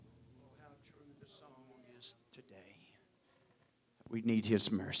us today. We need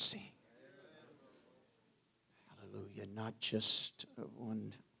His mercy. Hallelujah. Not just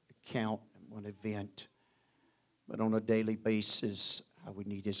one account and one event, but on a daily basis, how we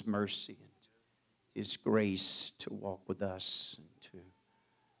need His mercy and His grace to walk with us and to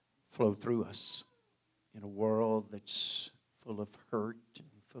flow through us in a world that's full of hurt and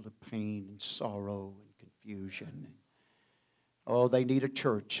full of pain and sorrow and confusion. Oh, they need a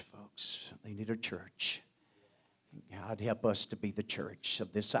church, folks. They need a church. God, help us to be the church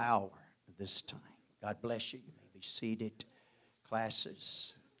of this hour, of this time. God bless you. You may be seated.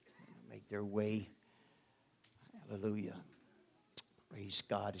 Classes make their way. Hallelujah. Praise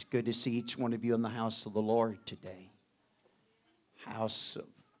God. It's good to see each one of you in the house of the Lord today. House of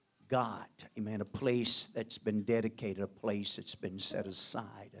God. Amen. A place that's been dedicated, a place that's been set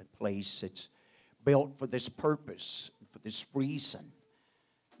aside, a place that's built for this purpose, for this reason.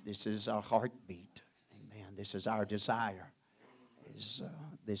 This is our heartbeat. Amen. This is our desire. This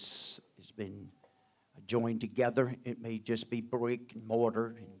has been joined together. It may just be brick and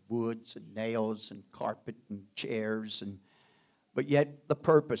mortar and woods and nails and carpet and chairs, but yet the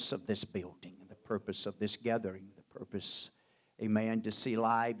purpose of this building and the purpose of this gathering, the purpose, amen, to see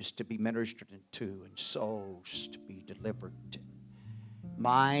lives to be ministered to and souls to be delivered, and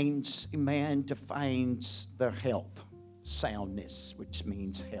minds, amen, to find their health, soundness, which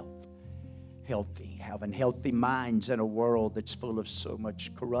means health, healthy, having healthy minds in a world that's full of so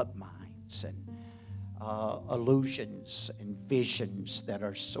much corrupt minds and illusions and visions that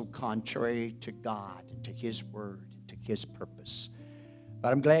are so contrary to God and to His Word and to His purpose.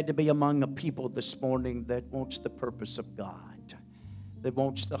 But I'm glad to be among a people this morning that wants the purpose of God, that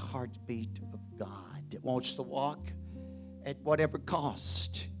wants the heartbeat of God, that wants to walk at whatever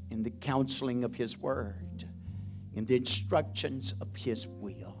cost in the counseling of His Word, in the instructions of His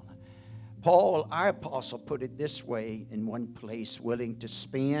will. Paul, our apostle, put it this way in one place: willing to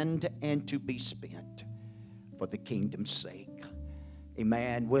spend and to be spent for the kingdom's sake.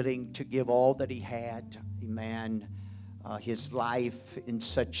 Amen. Willing to give all that he had. Amen. His life in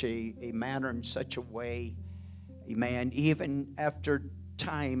such a manner, in such a way. Amen. Even after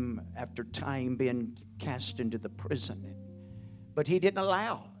time being cast into the prison. But he didn't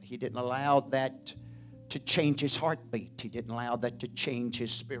allow that to change his heartbeat. He didn't allow that to change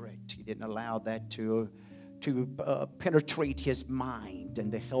his spirit. He didn't allow that to penetrate his mind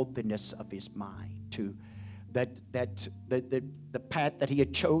and the healthiness of his mind. To the path that he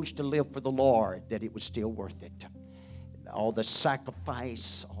had chose to live for the Lord, that it was still worth it. All the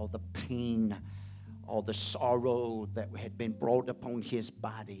sacrifice, all the pain, all the sorrow that had been brought upon his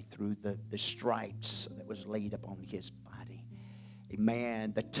body through the stripes that was laid upon his body.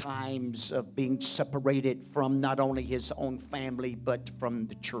 Amen. The times of being separated from not only his own family, but from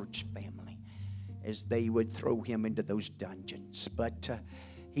the church family, as they would throw him into those dungeons. But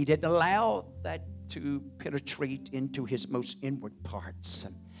he didn't allow that to penetrate into his most inward parts.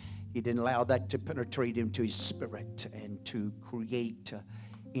 He didn't allow that to penetrate into his spirit and to create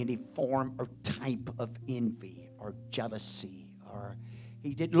any form or type of envy or jealousy. Or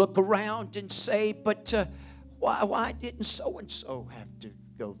he didn't look around and say, but why didn't so-and-so have to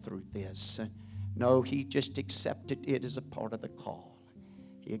go through this? No, he just accepted it as a part of the call.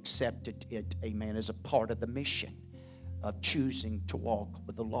 He accepted it, amen, as a part of the mission of choosing to walk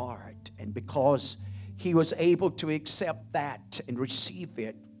with the Lord. And because he was able to accept that and receive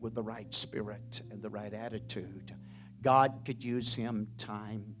it with the right spirit and the right attitude, God could use him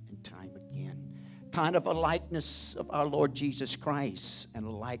time and time again. Kind of a likeness of our Lord Jesus Christ, and a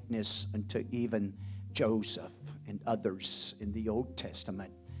likeness unto even Joseph and others in the Old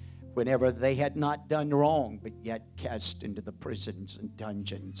Testament, whenever they had not done wrong, but yet cast into the prisons and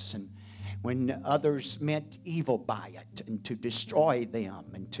dungeons, and when others meant evil by it and to destroy them,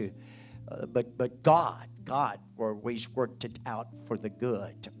 and to but God always worked it out for the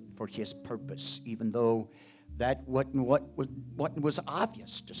good, for his purpose, even though that wasn't what was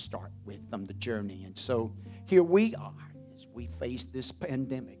obvious to start with on the journey. And so here we are, as we face this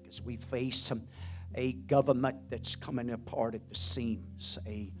pandemic, as we face a government that's coming apart at the seams,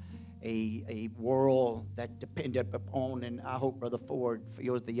 a world that depended upon, and I hope Brother Ford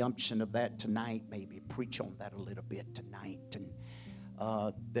feels the unction of that tonight, maybe preach on that a little bit tonight, and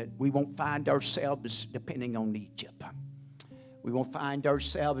that we won't find ourselves depending on Egypt. We won't find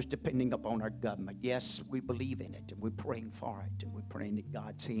ourselves depending upon our government. Yes, we believe in it, and we're praying for it, and we're praying that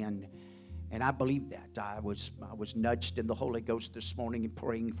God's hand. And I believe that. I was nudged in the Holy Ghost this morning in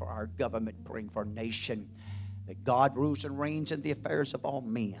praying for our government, praying for our nation, that God rules and reigns in the affairs of all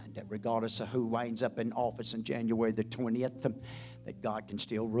men, that regardless of who winds up in office on January the 20th, that God can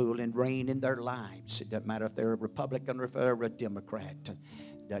still rule and reign in their lives. It doesn't matter if they're a Republican or if they're a Democrat.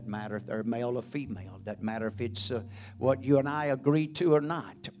 It doesn't matter if they're male or female. It doesn't matter if it's what you and I agree to or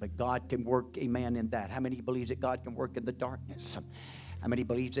not. But God can work, amen, in that. How many believes that God can work in the darkness? How many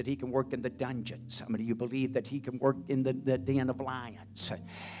believes that He can work in the dungeons? How many of you believe that He can work in the den of lions?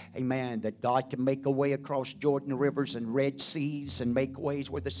 Amen. That God can make a way across Jordan rivers and Red Seas and make ways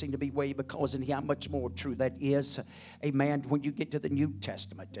where there seem to be way, because and how much more true that is. Amen. When you get to the New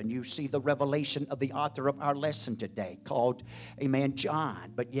Testament and you see the revelation of the author of our lesson today called, amen,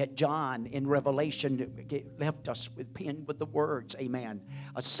 John. But yet John in Revelation left us with penned with the words, amen,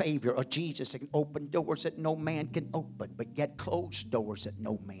 a Savior, a Jesus, and open doors that no man can open, but yet closed doors that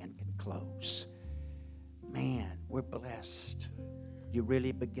no man can close. Man, we're blessed. You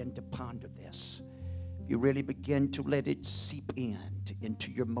really begin to ponder this. You really begin to let it seep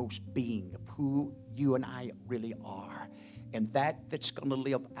into your most being of who you and I really are, and that's going to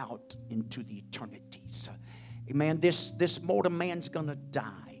live out into the eternities. Amen. This mortal man's going to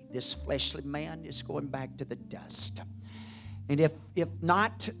die. This fleshly man is going back to the dust. And if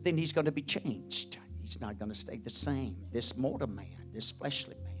not, then he's going to be changed. He's not going to stay the same. This mortal man, this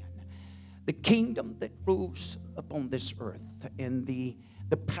fleshly man. The kingdom that rules upon this earth and the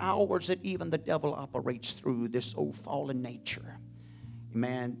powers that even the devil operates through, this old fallen nature.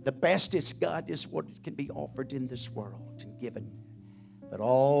 Amen. The bestest God is what can be offered in this world and given. But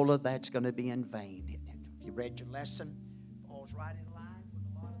all of that's going to be in vain. If you read your lesson, it falls right in line with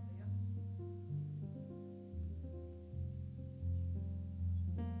a lot of this.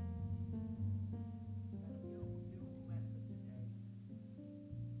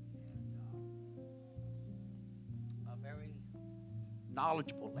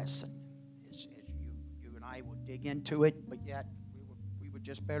 Knowledgeable lesson as you and I will dig into it, but yet we would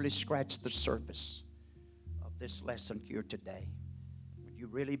just barely scratch the surface of this lesson here today. When you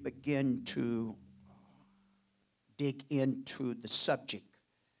really begin to dig into the subject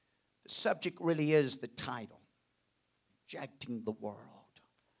really is the title, Rejecting the World.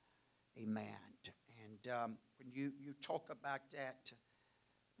 Amen. And when you talk about that,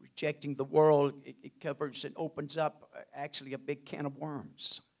 rejecting the world, it covers and opens up actually a big can of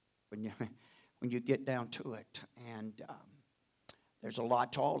worms when you get down to it. And there's a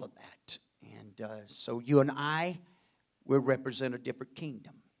lot to all of that. And so you and I, we represent a different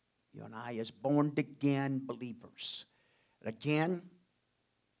kingdom. You and I as born-again believers. And again,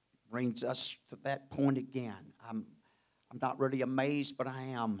 brings us to that point again. I'm not really amazed, but I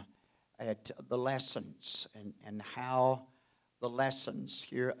am at the lessons and how the lessons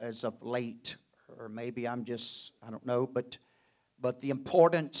here as of late, or maybe I don't know, but the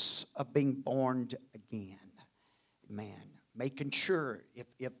importance of being born again. Amen. Making sure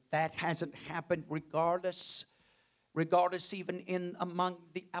if that hasn't happened, regardless even in among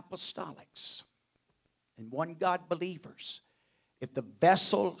the apostolics and one God believers, if the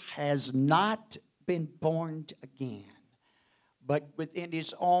vessel has not been born again, but within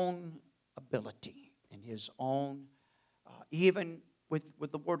his own ability and his own even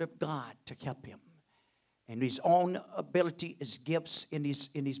with the Word of God to help him, and his own ability as gifts in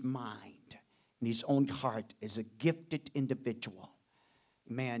his mind, in his own heart as a gifted individual.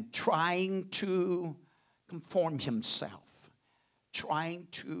 Man, trying to conform himself, trying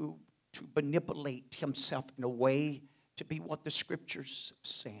to manipulate himself in a way to be what the Scriptures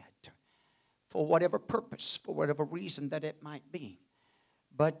have said, for whatever purpose, for whatever reason that it might be.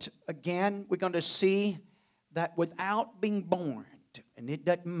 But again, we're going to see that without being born, and it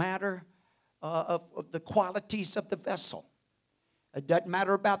doesn't matter of the qualities of the vessel. It doesn't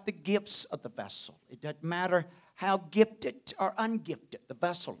matter about the gifts of the vessel. It doesn't matter how gifted or ungifted the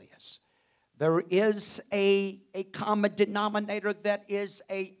vessel is. There is a common denominator that is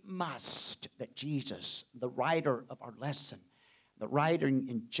a must that Jesus, the writer of our lesson, the writer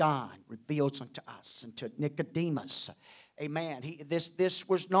in John, reveals unto us and to Nicodemus. Amen. This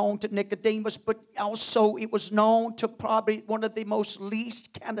was known to Nicodemus, but also it was known to probably one of the most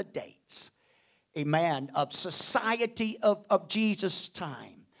least candidates, amen, of society of Jesus'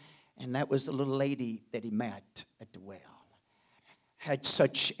 time. And that was the little lady that he met at the well. Had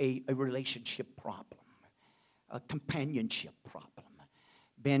such a relationship problem, a companionship problem.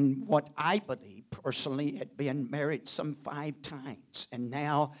 Been what I believe personally had been married some 5 times. And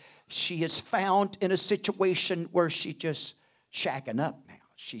now she is found in a situation where she just shacking up now.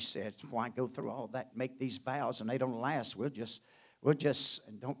 She says, why go through all that, make these vows, and they don't last. We'll just,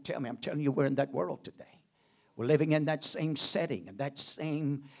 and don't tell me, I'm telling you, we're in that world today. We're living in that same setting and that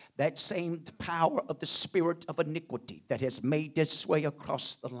same power of the spirit of iniquity that has made its way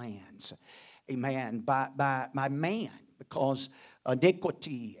across the lands. Amen. By man, because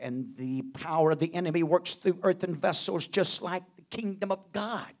iniquity and the power of the enemy works through earthen vessels, just like the kingdom of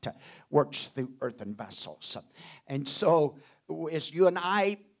God works through earthen vessels. And so as you and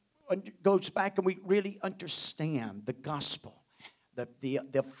I goes back and we really understand the gospel, the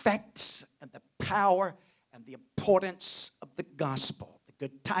effects and the power and the importance of the gospel, the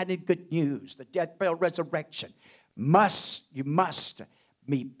good tidings, good news, the death, burial, resurrection, you must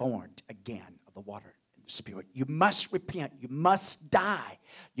be born again of the water and the Spirit. You must repent. You must die.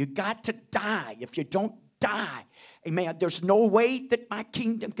 You got to die. If you don't die, amen, there's no way that my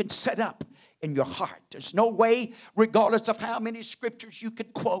kingdom can set up in your heart. There's no way, regardless of how many scriptures you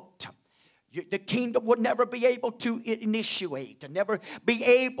could quote, the kingdom would never be able to initiate and never be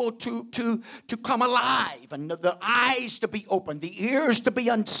able to come alive, and the eyes to be opened, the ears to be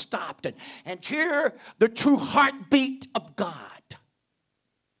unstopped, and hear the true heartbeat of God.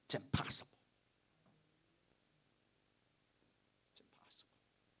 It's impossible. It's impossible.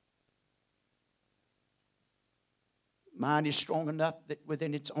 Mind is strong enough that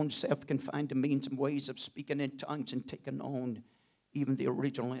within its own self can find the means and ways of speaking in tongues and taking on even the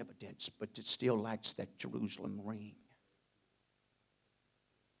original evidence, but it still lacks that Jerusalem ring.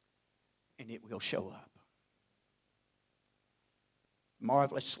 And it will show up.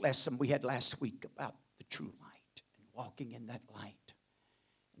 Marvelous lesson we had last week about the true light and walking in that light.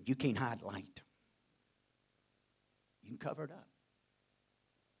 And you can't hide light. You can cover it up.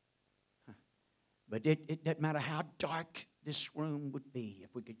 But it doesn't matter how dark this room would be,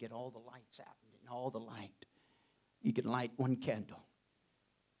 if we could get all the lights out and all the light. You can light one candle,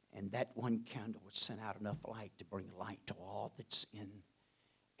 and that one candle would send out enough light to bring light to all that's in.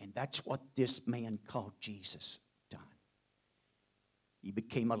 And that's what this man called Jesus done. He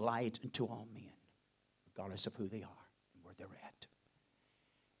became a light unto all men, regardless of who they are and where they're at.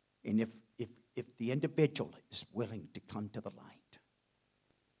 And if the individual is willing to come to the light,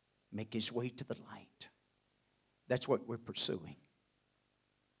 make his way to the light, that's what we're pursuing.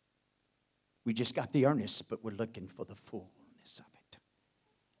 We just got the earnest, but we're looking for the fullness of it.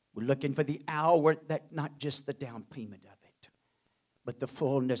 We're looking for the hour, that not just the down payment of it, but the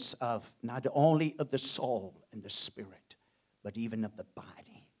fullness of not only of the soul and the spirit, but even of the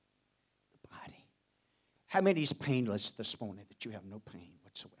body. The body. How many is painless this morning that you have no pain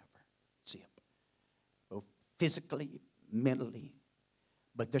whatsoever? Zip. Both physically, mentally,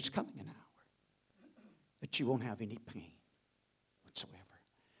 but there's coming an hour that you won't have any pain whatsoever.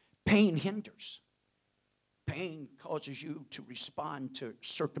 Pain hinders. Pain causes you to respond to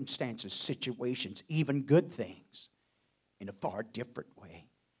circumstances, situations, even good things, in a far different way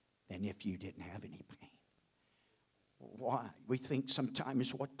than if you didn't have any pain. Why? We think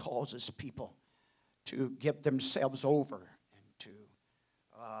sometimes what causes people to give themselves over and to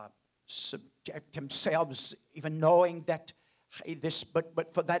subject themselves, even knowing that, hey,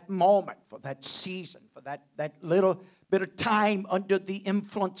 but for that moment, for that season, for that little bit of time under the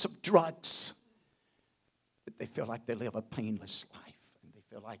influence of drugs, that they feel like they live a painless life, and they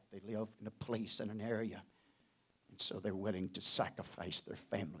feel like they live in a place, in an area, and so they're willing to sacrifice their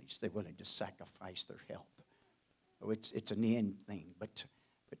families. They're willing to sacrifice their health. Oh, it's an end thing, but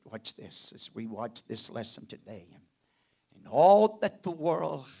watch this. As we watch this lesson today, and all that the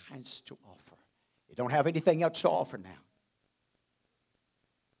world has to offer, they don't have anything else to offer now.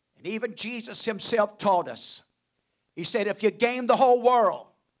 And even Jesus himself taught us. He said, if you gain the whole world,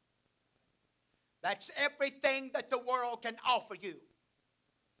 that's everything that the world can offer you.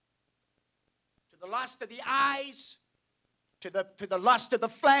 To the lust of the eyes, to the lust of the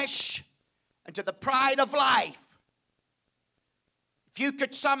flesh, and to the pride of life. If you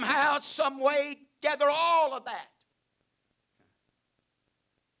could somehow, some way, gather all of that,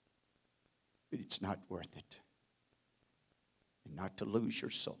 but it's not worth it. And not to lose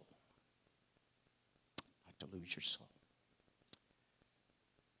your soul. To lose your soul.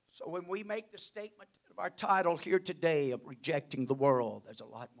 So when we make the statement of our title here today of rejecting the world, there's a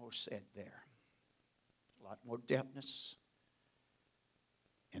lot more said there. A lot more depthness.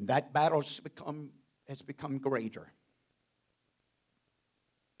 And that battle has become greater.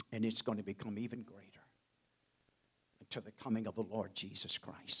 And it's going to become even greater until the coming of the Lord Jesus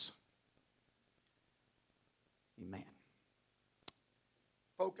Christ. Amen.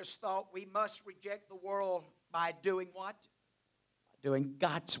 Focused thought, we must reject the world by doing what? By doing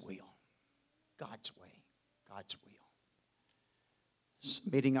God's will. God's way. God's will.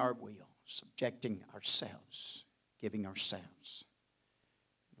 Submitting our will. Subjecting ourselves. Giving ourselves.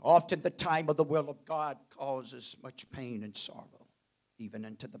 Often the time of the will of God causes much pain and sorrow, even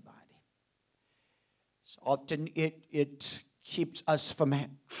into the body. So often it keeps us from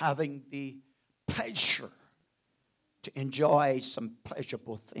having the pleasure to enjoy some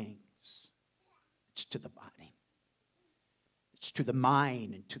pleasurable things. It's to the body. It's to the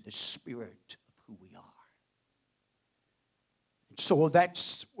mind and to the spirit of who we are. And so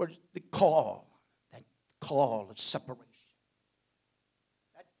that's what the call, that call of separation.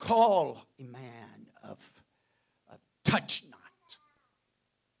 That call, man, of touch not.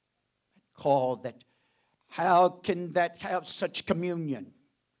 That call that, how can that have such communion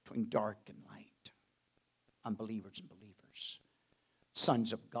between dark and light? Unbelievers and believers.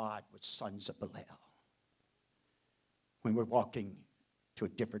 Sons of God with sons of Belial. When we're walking to a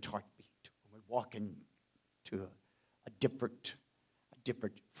different heartbeat. When we're walking to a different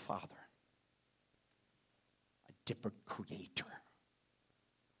Father. A different Creator.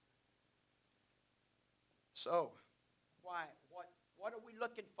 So, what are we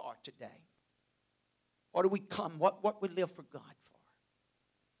looking for today? What do we come? What we live for God for?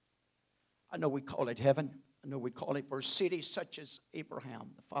 I know we call it heaven. I know we call it for a city such as Abraham,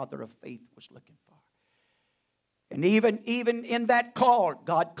 the father of faith, was looking for. And even in that call,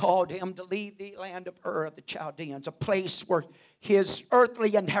 God called him to leave the land of Ur of the Chaldeans, a place where his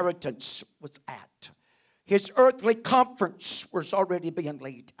earthly inheritance was at. His earthly comforts was already being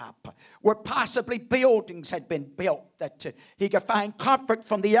laid up, where possibly buildings had been built that he could find comfort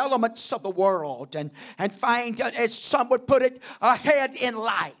from the elements of the world and find, as some would put it, ahead in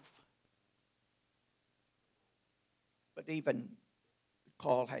life. But even the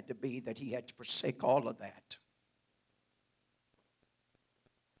call had to be that he had to forsake all of that.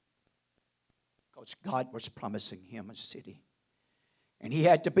 Because God was promising him a city. And he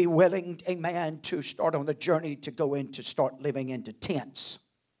had to be willing, amen, to start on the journey to go in to start living into tents.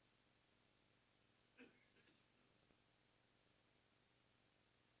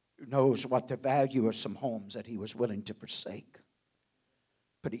 Who knows what the value of some homes that he was willing to forsake.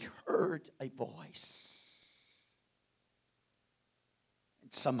 But he heard a voice.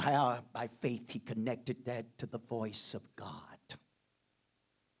 And somehow, by faith, he connected that to the voice of God.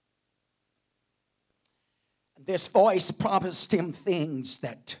 This voice promised him things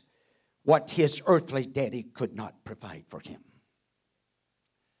that what his earthly daddy could not provide for him.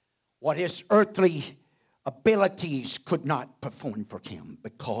 What his earthly abilities could not perform for him,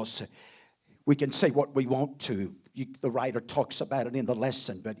 because we can say what we want to. The writer talks about it in the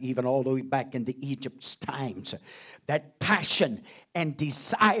lesson, but even all the way back in the Egypt's times, that passion and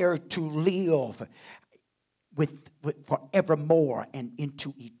desire to live with forevermore and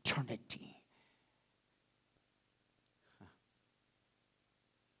into eternity.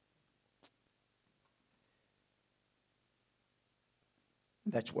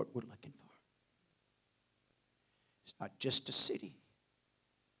 That's what we're looking for. It's not just a city,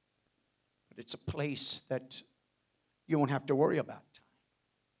 but it's a place that you won't have to worry about.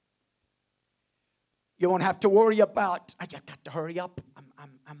 You won't have to worry about, I got to hurry up.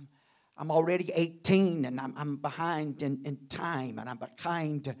 I'm already 18 and I'm behind in time, and I'm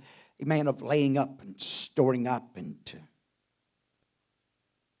behind, amen, of laying up and storing up and to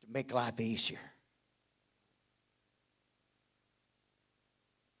make life easier.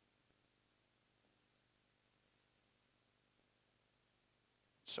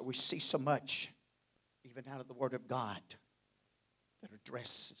 So we see so much, even out of the Word of God, that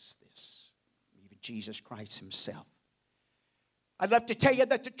addresses this. Even Jesus Christ himself. I'd love to tell you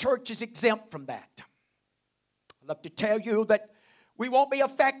that the church is exempt from that. I'd love to tell you that we won't be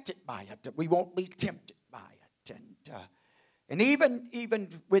affected by it, that we won't be tempted by it. And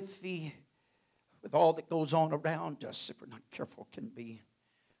even with all that goes on around us, if we're not careful, can be.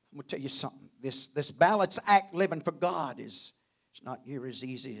 I'm going to tell you something. This balance act, living for God, it's not near as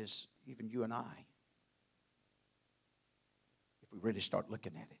easy as even you and I, if we really start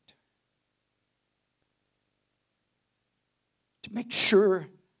looking at it. To make sure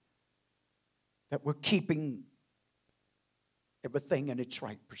that we're keeping everything in its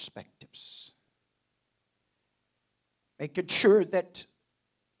right perspectives. Making sure that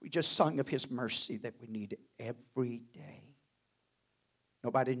we just sung of His mercy that we need every day.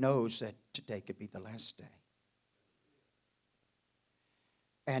 Nobody knows that today could be the last day.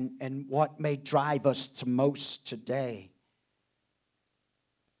 And what may drive us to most today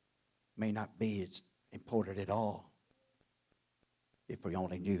may not be as important at all if we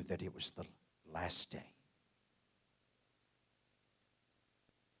only knew that it was the last day.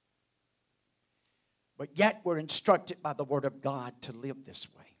 But yet we're instructed by the Word of God to live this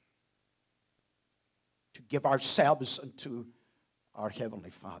way. To give ourselves unto our Heavenly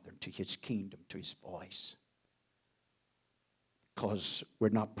Father, to His kingdom, to His voice. Because we're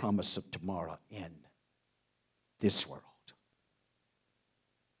not promised of tomorrow in this world.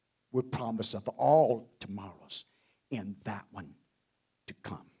 We're promised of all tomorrows in that one to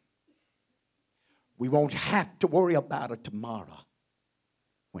come. We won't have to worry about it tomorrow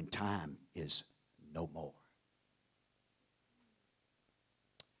when time is no more.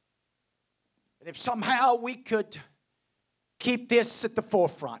 And if somehow we could keep this at the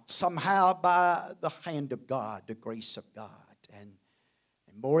forefront, somehow by the hand of God, the grace of God, and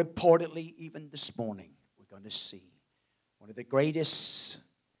more importantly, even this morning, we're going to see one of the greatest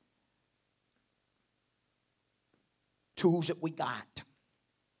tools that we got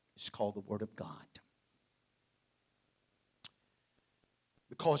is called the Word of God.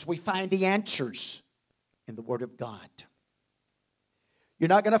 Because we find the answers in the Word of God. You're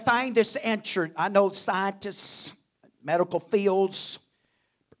not going to find this answer. I know scientists, medical fields,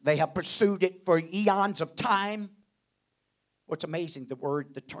 they have pursued it for eons of time. What's amazing,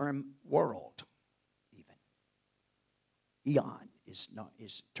 the term world, even. Eon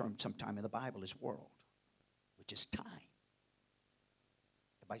is termed sometime in the Bible as world, which is time.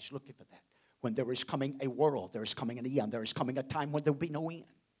 Everybody's looking for that. When there is coming a world, there is coming an eon, there is coming a time when there will be no end.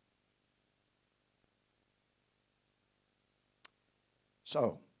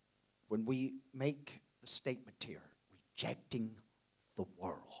 So, when we make the statement here, rejecting the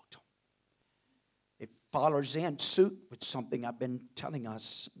world, it follows in suit with something I've been telling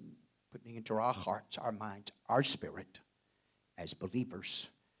us, putting into our hearts, our minds, our spirit, as believers,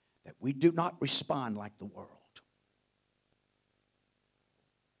 that we do not respond like the world.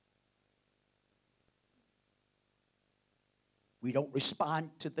 We don't respond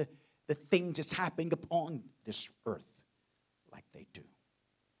to the things that's happening upon this earth like they do.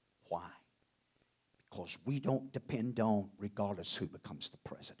 Why? Because we don't depend on regardless who becomes the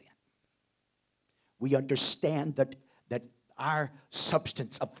president. We understand that our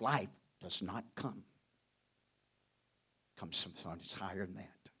substance of life does not come. It comes from something that's higher than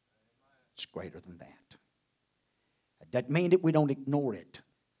that. It's greater than that. It doesn't mean that we don't ignore it.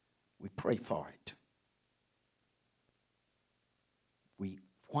 We pray for it.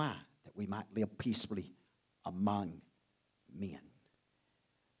 Why? That we might live peacefully among men.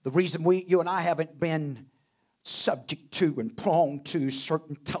 The reason you and I haven't been subject to and prone to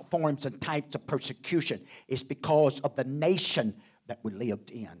certain forms and types of persecution is because of the nation that we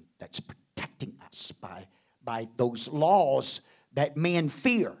lived in that's protecting us by those laws that men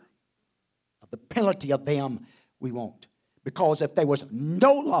fear. Of the penalty of them, we won't. Because if there was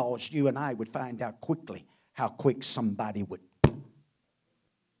no laws, you and I would find out quickly how quick somebody would.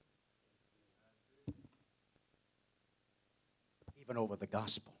 Even over the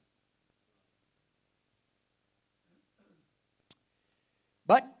gospel.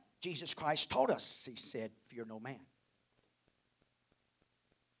 But Jesus Christ taught us, he said, fear no man.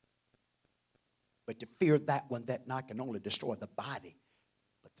 But to fear that one that not can only destroy the body,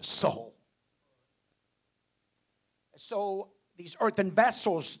 but the soul. So these earthen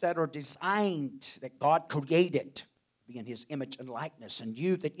vessels that are designed, that God created, be in his image and likeness, and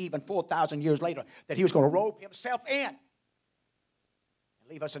you that even 4,000 years later, that he was going to robe himself in. And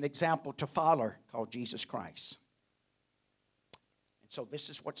leave us an example to follow called Jesus Christ. And so this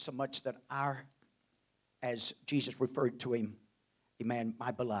is what so much that as Jesus referred to him, a man,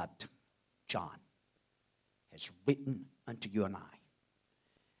 my beloved, John, has written unto you and I.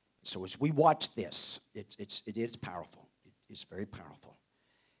 So as we watch this, it is powerful. It is very powerful.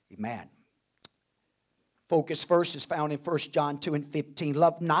 Amen. Focus verse is found in 1 John 2 and 15.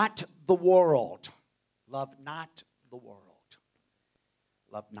 Love not the world. Love not the world.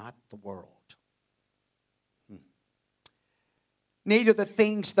 Love not the world. Neither the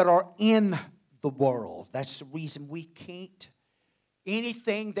things that are in the world. That's the reason we can't.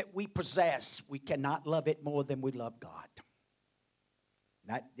 Anything that we possess, we cannot love it more than we love God.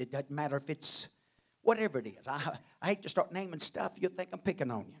 It doesn't matter if it's whatever it is. I hate to start naming stuff. You'll think I'm picking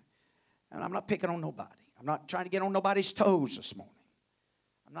on you. And I'm not picking on nobody. I'm not trying to get on nobody's toes this morning.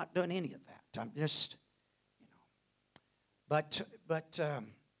 I'm not doing any of that. I'm just, But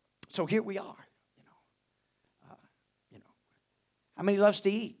so here we are. How many loves to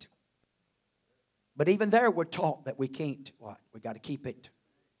eat? But even there, we're taught that we can't. What? We got to keep it.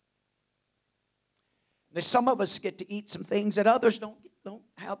 There's some of us get to eat some things that others don't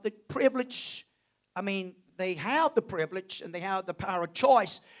have the privilege. I mean, they have the privilege and they have the power of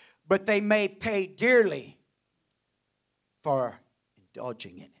choice, but they may pay dearly for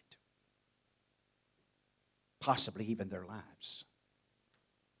indulging in it. Possibly even their lives.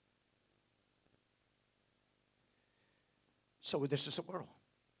 So this is the world.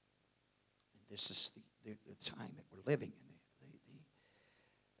 And this is the time that we're living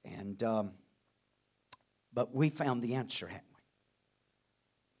in. But we found the answer, haven't we?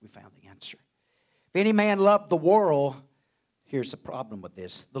 We found the answer. If any man love the world, here's the problem with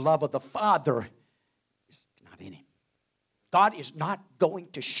this. The love of the Father is not in him. God is not going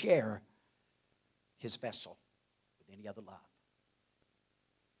to share his vessel with any other love.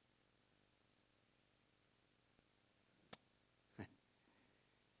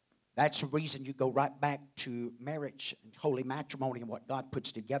 That's the reason you go right back to marriage and holy matrimony and what God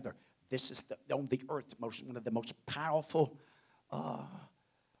puts together. This is on the earth one of the most powerful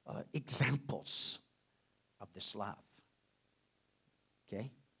examples of this love.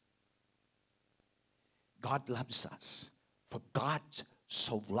 Okay? God loves us. For God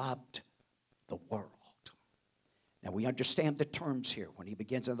so loved the world. Now we understand the terms here. When he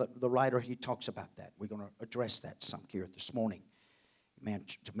begins, the writer, he talks about that. We're going to address that some here this morning. Man,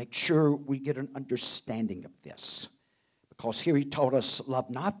 to make sure we get an understanding of this. Because here he taught us, love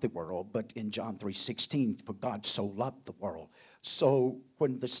not the world, but in John 3:16, for God so loved the world. So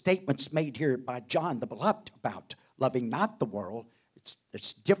when the statement's made here by John the Beloved about loving not the world,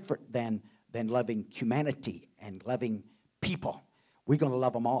 it's different than loving humanity and loving people. We're going to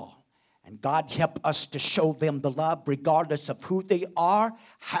love them all. And God help us to show them the love regardless of who they are,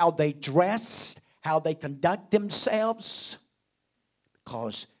 how they dress, how they conduct themselves.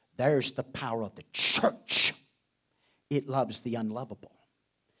 Because there's the power of the church. It loves the unlovable.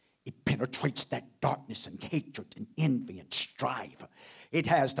 It penetrates that darkness and hatred and envy and strife. It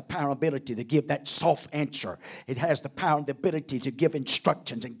has the power and ability to give that soft answer. It has the power and the ability to give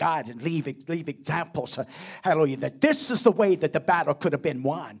instructions and guide and leave examples. Hallelujah. That this is the way that the battle could have been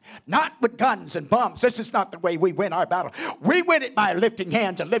won. Not with guns and bombs. This is not the way we win our battle. We win it by lifting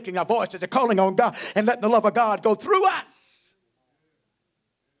hands and lifting our voices and calling on God and letting the love of God go through us.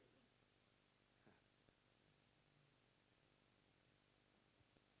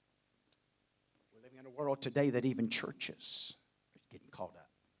 World today that even churches are getting caught up.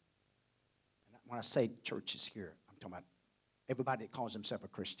 And when I say churches here, I'm talking about everybody that calls himself a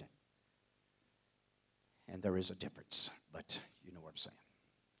Christian. And there is a difference, but you know what I'm saying.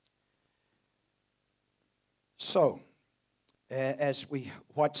 So, as we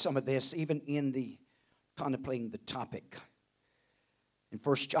watch some of this, even in the contemplating the topic, in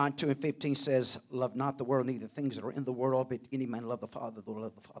 1 John 2:15 says, love not the world, neither things that are in the world, but any man love the Father, the love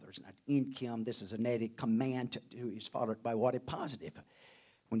of the Father is not in him. This is a negative command to do is followed by what is positive.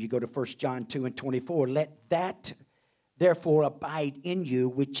 When you go to 1 John 2:24, let that therefore abide in you,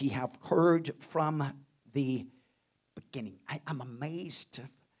 which ye have heard from the beginning. I'm amazed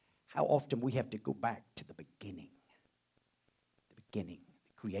how often we have to go back to the beginning. The beginning,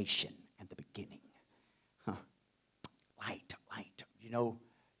 the creation and the beginning. Light. You know,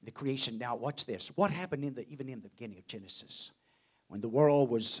 the creation. Now, watch this. What happened even in the beginning of Genesis? When the world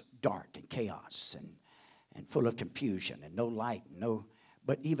was dark and chaos and full of confusion and no light,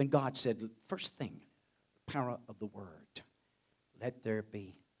 but even God said, first thing, power of the word, let there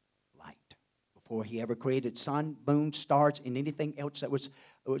be light. Before he ever created sun, moon, stars, and anything else that was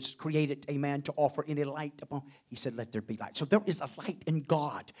created, amen, to offer any light upon, he said, let there be light. So there is a light in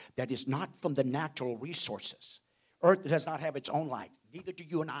God that is not from the natural resources. Earth does not have its own light. Neither do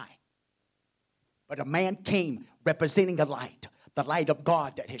you and I. But a man came representing a light. The light of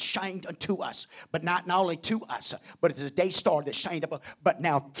God that has shined unto us. But not only to us. But it's a day star that shined up. But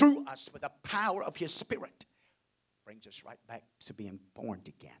now through us with the power of his Spirit. Brings us right back to being born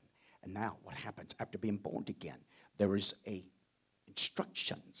again. And now what happens after being born again? There is a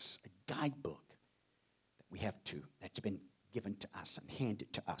instructions, a guidebook that's been given to us and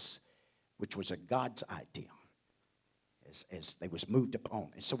handed to us. Which was a God's idea. As they was moved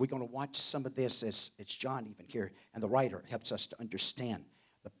upon. And so we're going to watch some of this as it's John even here. And the writer helps us to understand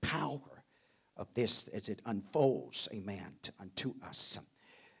the power of this as it unfolds, amen, unto us.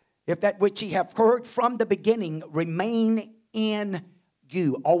 If that which ye have heard from the beginning remain in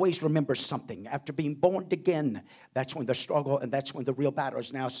you. Always remember something. After being born again, that's when the struggle and that's when the real battle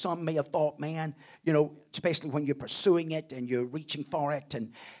is. Now, some may have thought, man, especially when you're pursuing it and you're reaching for it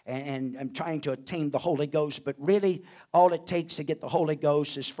and trying to attain the Holy Ghost. But really, all it takes to get the Holy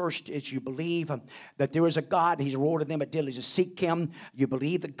Ghost is first is you believe that there is a God. He's rewarded them that diligently seek him. You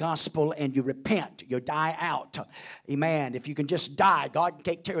believe the gospel and you repent. You die out. Amen. If you can just die, God can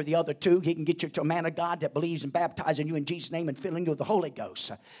take care of the other two. He can get you to a man of God that believes in baptizing you in Jesus' name and filling you with the Holy Ghost.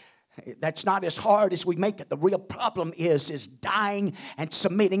 That's not as hard as we make it. The real problem is dying and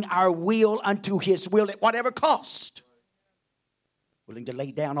submitting our will unto his will at whatever cost. Willing to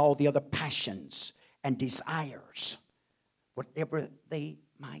lay down all the other passions and desires, whatever they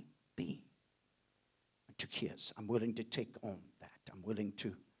might be, unto his. I'm willing to take on that. I'm willing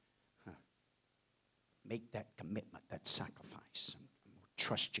to make that commitment, that sacrifice. I'm going to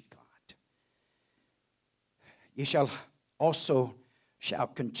trust you, God. Ye shall also shall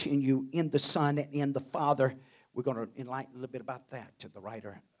continue in the Son and in the Father. We're going to enlighten a little bit about that. The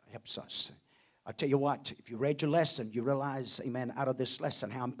writer helps us. I'll tell you what, if you read your lesson, you realize, amen, out of this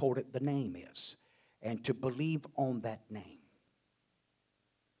lesson how important the name is. And to believe on that name.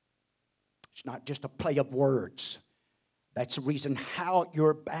 It's not just a play of words. That's the reason how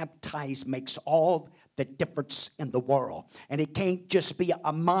you're baptized makes all the difference in the world. And it can't just be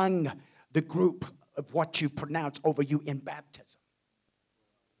among the group of what you pronounce over you in baptism.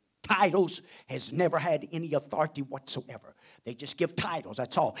 Titles has never had any authority whatsoever. They just give titles,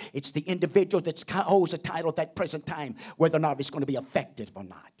 that's all. It's the individual that holds a title at that present time, whether or not it's going to be effective or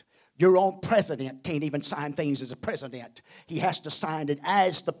not. Your own president can't even sign things as a president. He has to sign it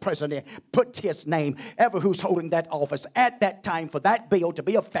as the president, put his name, ever who's holding that office at that time for that bill to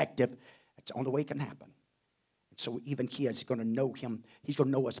be effective. That's the only way it can happen. So even he is going to know him. He's going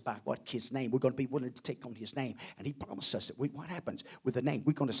to know us by what his name. We're going to be willing to take on his name. And he promised us that what happens with the name?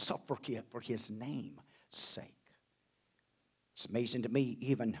 We're going to suffer here for his name's sake. It's amazing to me,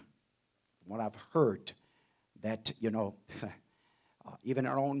 even from what I've heard, that, even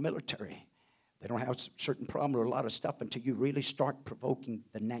our own military, they don't have a certain problem with a lot of stuff until you really start provoking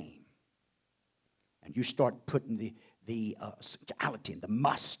the name. And you start putting the reality and the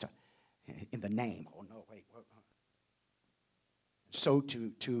must in the name. Oh, no, wait. So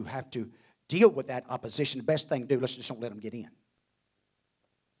to have to deal with that opposition, the best thing to do, let's just don't let them get in.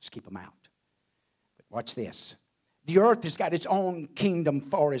 Just keep them out. But watch this. The earth has got its own kingdom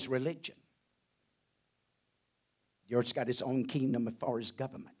for its religion. The earth's got its own kingdom as far as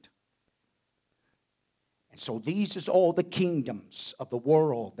government. And so these is all the kingdoms of the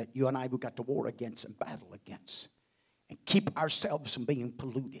world that you and I, we got to war against and battle against. And keep ourselves from being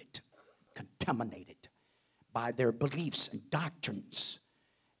polluted, contaminated by their beliefs and doctrines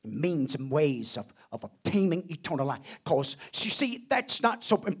and means and ways of obtaining eternal life. Because, you see, that's not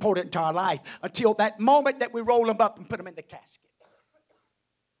so important to our life until that moment that we roll them up and put them in the casket.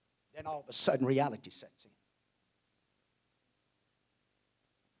 Then all of a sudden reality sets in.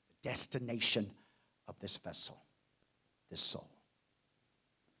 The destination of this vessel, this soul.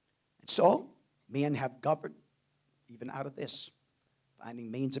 And so, men have governed even out of this, finding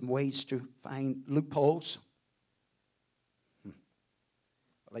means and ways to find loopholes.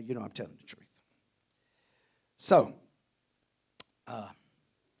 I'll let you know I'm telling the truth. So,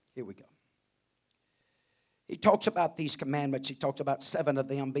 here we go. He talks about these commandments. He talks about 7 of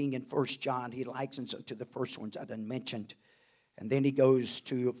them being in 1 John. He likens it to the first ones I done mentioned. And then he goes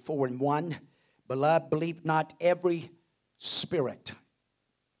to 4 and 1. Beloved, believe not every spirit.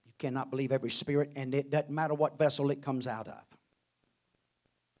 You cannot believe every spirit, and it doesn't matter what vessel it comes out of.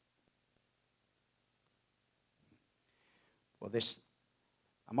 Well,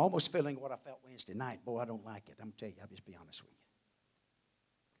 I'm almost feeling what I felt Wednesday night. Boy, I don't like it. I'm going to tell you, I'll just be honest with you.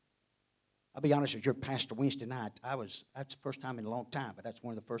 I'll be honest with your pastor Wednesday night. That's the first time in a long time, but that's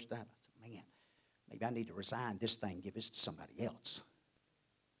one of the first times. I said, man, maybe I need to resign this thing and give this to somebody else.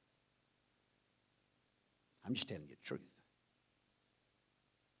 I'm just telling you the truth.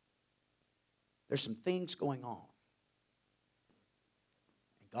 There's some things going on.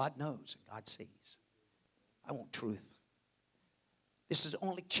 And God knows and God sees. I want truth. This is the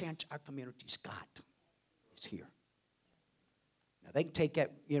only chance our community's got. It's here. Now, they can take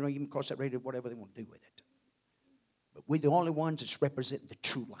that, even cross that radio, whatever they want to do with it. But we're the only ones that's representing the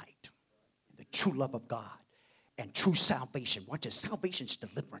true light, the true love of God, and true salvation. Watch this. Salvation's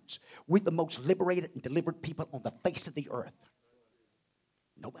deliverance. We're the most liberated and delivered people on the face of the earth.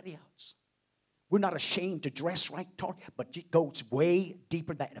 Nobody else. We're not ashamed to dress right, but it goes way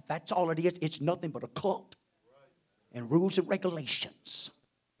deeper than that. If that's all it is, it's nothing but a cult and rules and regulations.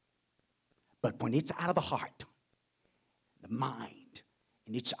 But when it's out of the heart, the mind,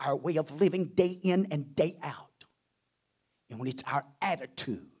 and it's our way of living day in and day out, and when it's our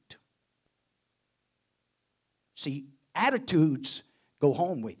attitude. See, attitudes go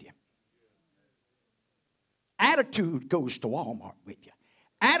home with you. Attitude goes to Walmart with you.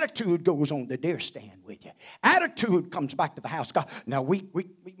 Attitude goes on the deer stand with you. Attitude comes back to the house of God. Now, we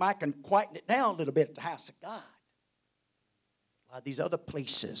might can quieten it down a little bit at the house of God. A lot of these other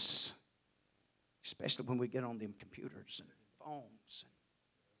places, especially when we get on them computers and phones.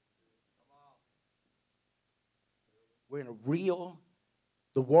 We're in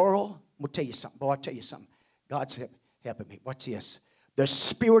the world, we'll tell you something. Boy, I'll tell you something. God's helping me. Watch this. The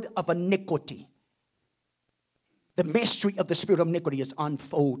spirit of iniquity. The mystery of the spirit of iniquity is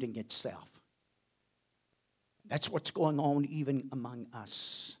unfolding itself. That's what's going on even among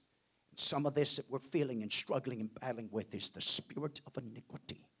us. Some of this that we're feeling and struggling and battling with is the spirit of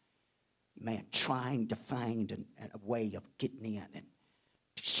iniquity. Man, trying to find a way of getting in and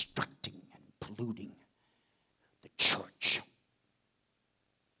destructing and polluting the church.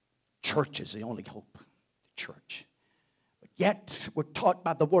 Church is the only hope. The church. But yet, we're taught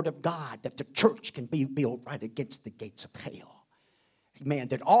by the Word of God that the church can be built right against the gates of hell. Amen.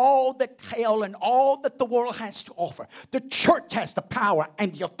 That all that hell and all that the world has to offer, the church has the power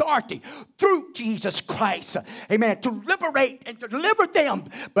and the authority through Jesus Christ. Amen. To liberate and to deliver them.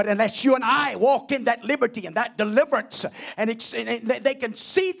 But unless you and I walk in that liberty and that deliverance, and they can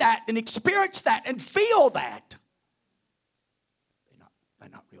see that and experience that and feel that, they're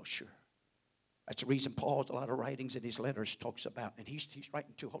not real sure. That's the reason Paul's a lot of writings in his letters talks about, and he's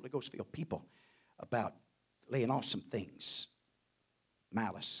writing to Holy Ghost-filled people about laying off some things.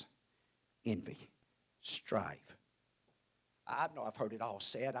 Malice, envy, strife. I know I've heard it all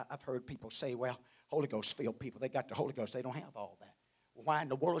said. I've heard people say, well, Holy Ghost-filled people, they got the Holy Ghost. They don't have all that. Well, why in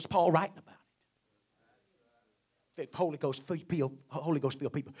the world is Paul writing about it? If Holy Ghost-filled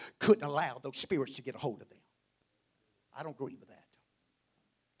people couldn't allow those spirits to get a hold of them. I don't agree with that.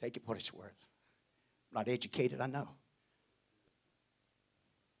 Take it what it's worth. I'm not educated, I know.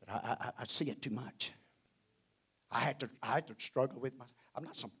 But I see it too much. I had to struggle with myself. I'm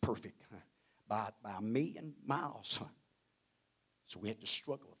not some perfect by a million miles. So we had to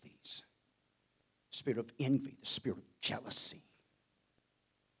struggle with these. The spirit of envy, the spirit of jealousy.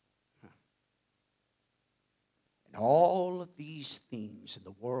 And all of these things in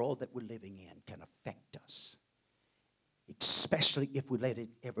the world that we're living in can affect us. Especially if we let it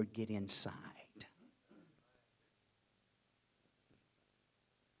ever get inside.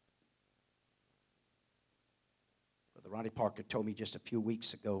 Ronnie Parker told me just a few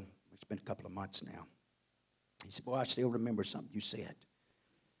weeks ago, it's been a couple of months now. He said, boy, I still remember something you said.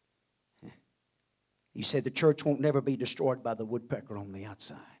 He said, the church won't never be destroyed by the woodpecker on the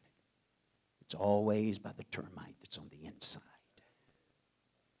outside. It's always by the termite that's on the inside.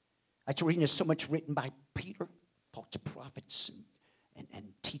 That's the reason there's so much written by Peter, false prophets and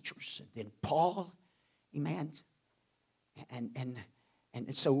teachers, and then Paul, amen. And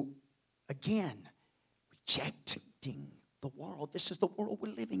so, again, rejecting the world. This is the world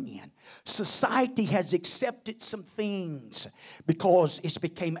we're living in. Society has accepted some things because it's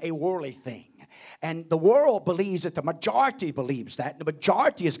become a worldly thing. And the world believes that the majority believes that. And the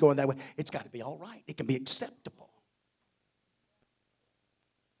majority is going that way. It's got to be all right. It can be acceptable.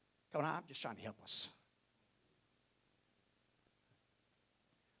 Come on, I'm just trying to help us.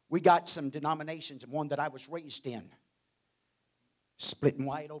 We got some denominations, and one that I was raised in, splitting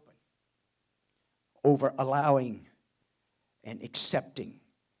wide open over allowing and accepting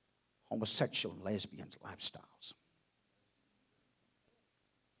homosexual and lesbian lifestyles.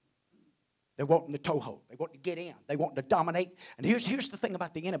 They're wanting the toehold. They want to get in. They want to dominate. And here's the thing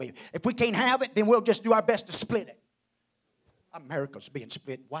about the enemy. If we can't have it, then we'll just do our best to split it. America's being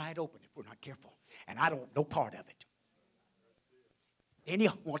split wide open if we're not careful. And I don't want no part of it.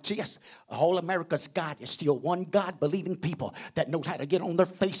 Yes, all America's got is still one God-believing people that knows how to get on their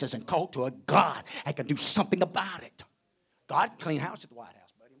faces and call to a God and can do something about it. God can clean house at the White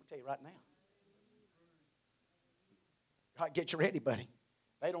House, buddy. I'm going to tell you right now. God, get you ready, buddy.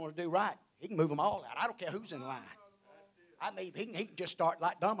 They don't want to do right. He can move them all out. I don't care who's in line. I mean, he can just start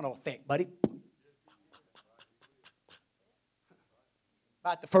like domino effect, buddy.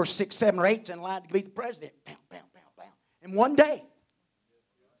 About the first 6, 7, or 8's in line to be the president. Bam, bam, bam, bam. In one day.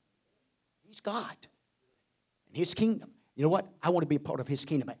 He's God and His kingdom. You know what? I want to be a part of His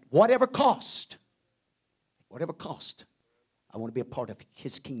kingdom at whatever cost. Whatever cost. I want to be a part of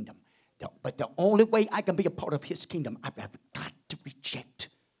His kingdom. But the only way I can be a part of His kingdom, I've got to reject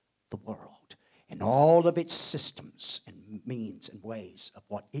the world and all of its systems and means and ways of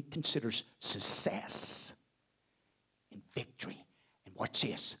what it considers success and victory. And what's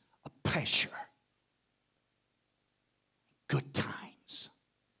this? A pleasure. Good times.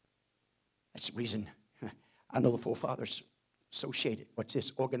 That's the reason I know the forefathers associated. What's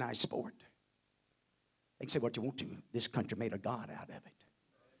this? Organized sport. They can say what you want to. This country made a God out of it.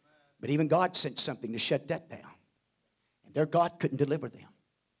 But even God sent something to shut that down. And their God couldn't deliver them.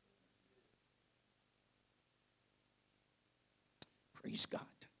 Praise God.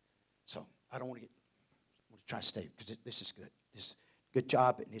 So I don't want to try to stay because this is good. This is a good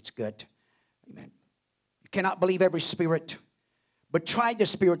job and it's good. Amen. You cannot believe every spirit. But try the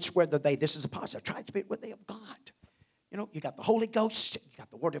spirits whether this is a positive. Try the spirit whether they of God. You know, you got the Holy Ghost. You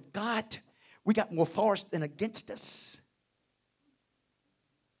got the Word of God. We got more for us than against us.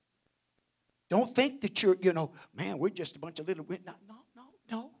 Don't think that you're, man, we're just a bunch of little,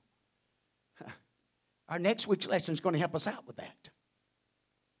 no. Our next week's lesson is going to help us out with that.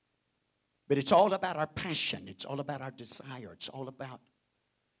 But it's all about our passion. It's all about our desire. It's all about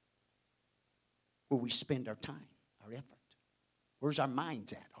where we spend our time, our effort. Where's our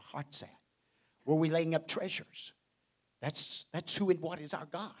minds at, our hearts at? Where are we laying up treasures? That's who and what is our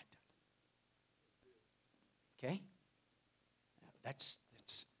God. Okay? That's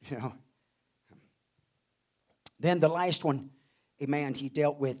you know. Then the last one, amen, he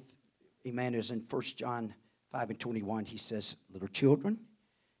dealt with, amen, is in 1 John 5:21. He says, little children,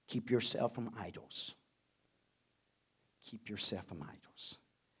 keep yourself from idols. Keep yourself from idols.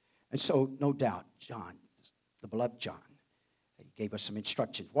 And so, no doubt, John, the beloved John, he gave us some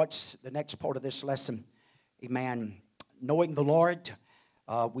instructions. What's the next part of this lesson? Amen. Knowing the Lord,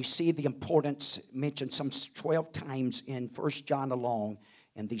 we see the importance mentioned some 12 times in 1 John alone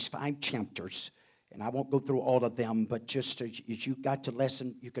in these 5 chapters. And I won't go through all of them, but just as you got to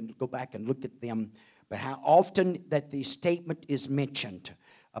lesson, you can go back and look at them. But how often that the statement is mentioned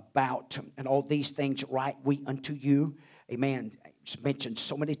about, and all these things write we unto you. Amen. It's mentioned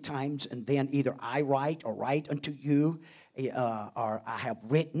so many times, and then either I write or write unto you, or I have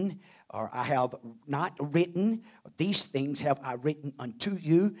written, or I have not written. These things have I written unto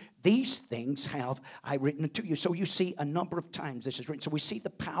you. These things have I written unto you. So you see a number of times this is written. So we see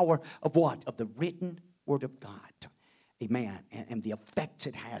the power of what? Of the written word of God. Amen. And the effects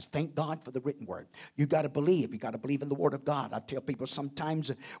it has. Thank God for the written word. You got to believe. You got to believe in the word of God. I tell people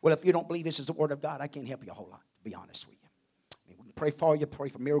sometimes, well, if you don't believe this is the word of God, I can't help you a whole lot, to be honest with you. Pray for you, pray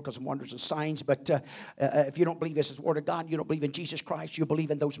for miracles and wonders and signs. But if you don't believe this is the word of God, you don't believe in Jesus Christ, you believe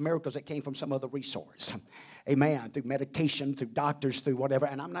in those miracles that came from some other resource. Amen. Through medication, through doctors, through whatever.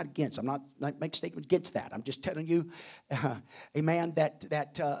 And I'm not against. I'm not making statements against that. I'm just telling you, amen,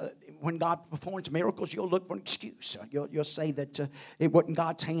 that when God performs miracles, you'll look for an excuse. You'll say that it wasn't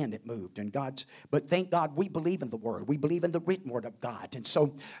God's hand that moved. But thank God we believe in the word. We believe in the written word of God. And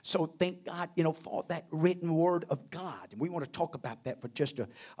so thank God, for that written word of God. And we want to talk about that for just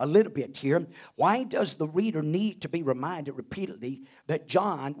a little bit here. Why does the reader need to be reminded repeatedly that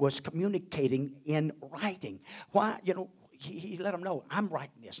John was communicating in writing? Why, he let them know, I'm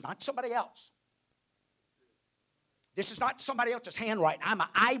writing this, not somebody else. This is not somebody else's handwriting. I'm an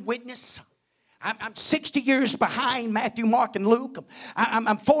eyewitness. I'm 60 years behind Matthew, Mark, and Luke.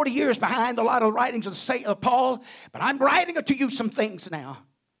 I'm 40 years behind a lot of writings of Paul. But I'm writing to you some things now.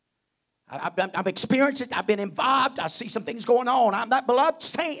 I've experienced it. I've been involved. I see some things going on. I'm that beloved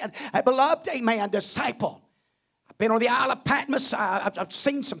saint, that beloved, amen, disciple. I've been on the Isle of Patmos. I've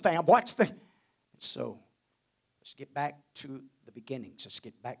seen some things. I've watched the... So, let's get back to the beginnings. Let's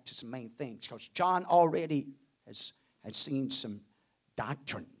get back to some main things. Because John already has seen some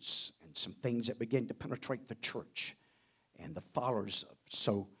doctrines and some things that begin to penetrate the church and the followers.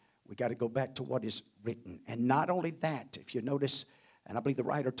 So, we got to go back to what is written. And not only that, if you notice... And I believe the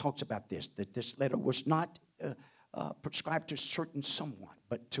writer talks about this, that this letter was not prescribed to certain someone,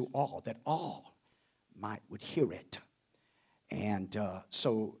 but to all, that all would hear it. And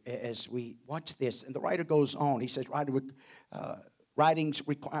so as we watch this, and the writer goes on, he says, writings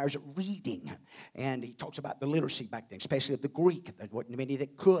requires reading. And he talks about the literacy back then, especially of the Greek. There wasn't many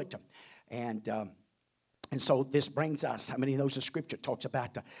that could. And so this brings us, how many knows the scripture talks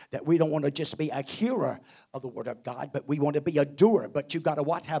about that we don't want to just be a hearer of the word of God, but we want to be a doer. But you got to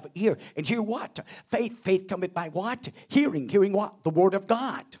what? Have ear. And hear what? Faith cometh by what? Hearing. Hearing what? The word of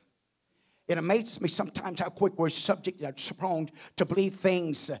God. It amazes me sometimes how quick we're prone to believe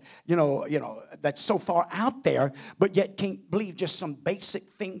things, that's so far out there, but yet can't believe just some basic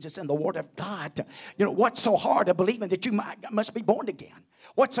things that's in the Word of God. What's so hard of believing that you must be born again?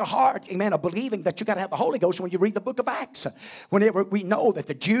 What's so hard, amen, of believing that you got to have the Holy Ghost when you read the book of Acts? Whenever we know that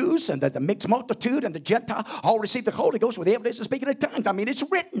the Jews and the mixed multitude and the Gentile all received the Holy Ghost with the evidence of speaking in tongues. I mean, it's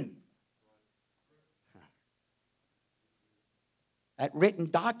written. That written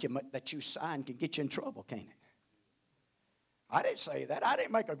document that you sign can get you in trouble, can't it? I didn't say that. I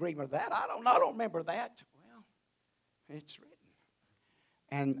didn't make an agreement with that. I don't remember that. Well, it's written.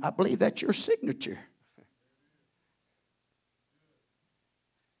 And I believe that's your signature.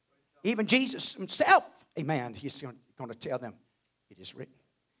 Even Jesus himself, amen, he's going to tell them, it is written.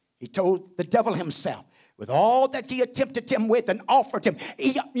 He told the devil himself, with all that he attempted him with and offered him,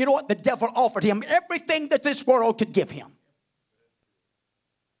 you know what? The devil offered him everything that this world could give him.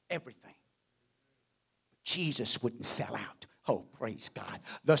 Everything. Jesus wouldn't sell out. Oh, praise God.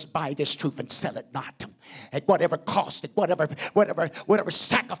 Thus buy this truth and sell it not. At whatever cost, at whatever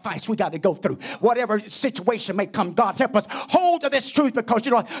sacrifice we got to go through, whatever situation may come, God help us hold to this truth, because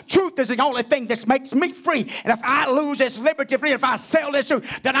truth is the only thing that makes me free. And if I lose this liberty, if I sell this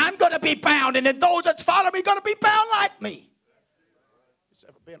truth, then I'm going to be bound, and then those that follow me are going to be bound like me.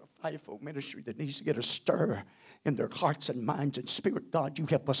 Being a fivefold ministry that needs to get a stir in their hearts and minds and spirit. God, you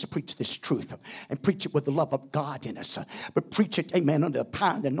help us preach this truth and preach it with the love of God in us. But preach it, amen, under the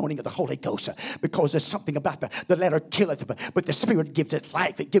power and the anointing of the Holy Ghost. Because there's something about the letter killeth, but the Spirit gives it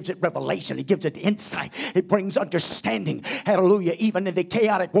life. It gives it revelation. It gives it insight. It brings understanding. Hallelujah. Even in the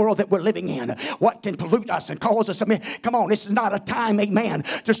chaotic world that we're living in, what can pollute us and cause us? I mean, come on, this is not a time, amen,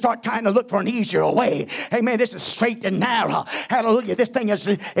 to start trying to look for an easier way. Amen. This is straight and narrow. Hallelujah. This thing is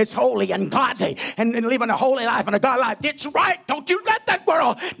it's holy and godly, and living a holy life and a God life. It's right. Don't you let that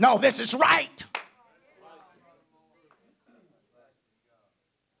world know this is right.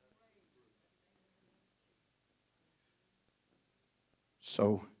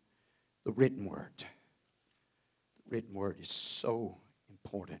 So the written word is so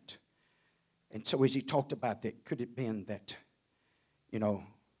important. And so as he talked about that, could it have been that,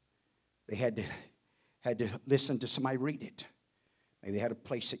 they had to listen to somebody read it? Maybe they had to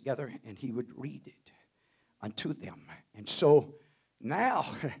place it together and he would read it unto them. And so now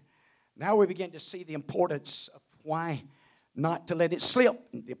we begin to see the importance of why not to let it slip.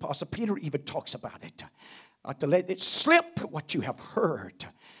 The Apostle Peter even talks about it. Not to let it slip what you have heard.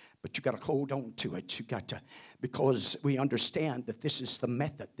 But you got to hold on to it. You got to, because we understand that this is the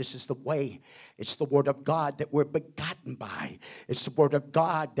method. This is the way. It's the Word of God that we're begotten by. It's the Word of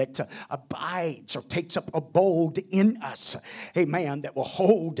God that abides or takes up abode in us. Amen. That will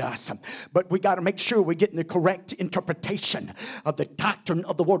hold us. But we got to make sure we're getting the correct interpretation of the doctrine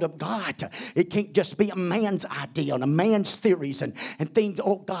of the Word of God. It can't just be a man's idea and a man's theories and things.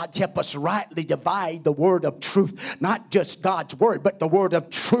 Oh, God, help us rightly divide the word of truth. Not just God's Word, but the word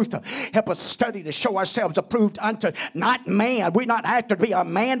of truth. Help us study to show ourselves approved unto not man. We're not after to be a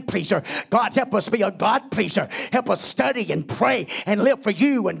man pleaser. God, help us be a God pleaser. Help us study and pray and live for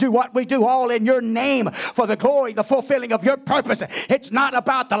you and do what we do all in your name for the glory, the fulfilling of your purpose. It's not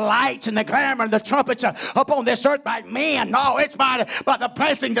about the lights and the glamour and the trumpets upon this earth by men. No, it's by the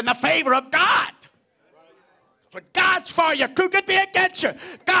blessings and the favor of God. So God's for you. Who could be against you?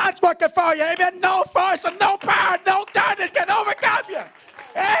 God's working for you. Amen. No force and no power, no darkness can overcome you.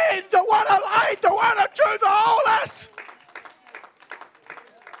 Hey, the one of light, the one of truth, all us.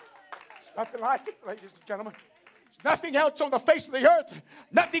 There's nothing like it, ladies and gentlemen. There's nothing else on the face of the earth,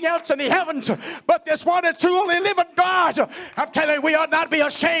 nothing else in the heavens, but this one and true only living God. I'm telling you, we ought not be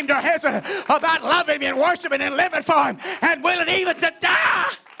ashamed or hesitant about loving Him and worshiping and living for Him and willing even to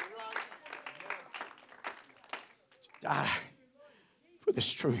die. Die for this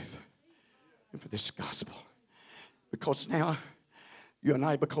truth and for this gospel. Because now, you and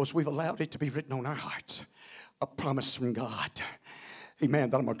I, because we've allowed it to be written on our hearts, a promise from God.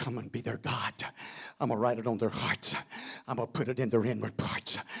 Amen, that I'm going to come and be their God. I'm going to write it on their hearts. I'm going to put it in their inward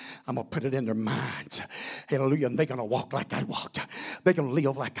parts. I'm going to put it in their minds. Hallelujah. And they're going to walk like I walked. They're going to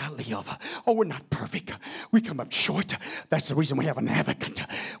live like I live. Oh, we're not perfect. We come up short. That's the reason we have an advocate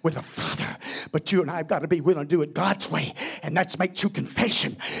with a Father. But you and I have got to be willing to do it God's way. And that's make true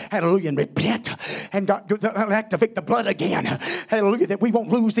confession. Hallelujah. And repent. And activate the blood again. Hallelujah. That we won't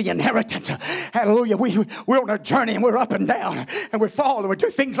lose the inheritance. Hallelujah. We're on a journey and we're up and down. And we're falling. And we do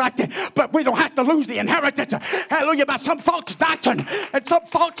things like that. But we don't have to lose the inheritance. Hallelujah. By some false doctrine and some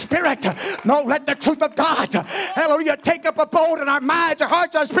false spirit. No, let the truth of God. Hallelujah. Take up abode in our minds, our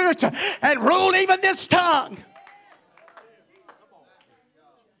hearts, our spirits. And rule even this tongue.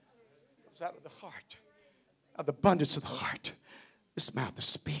 It's out of the heart. Out of the abundance of the heart. This mouth will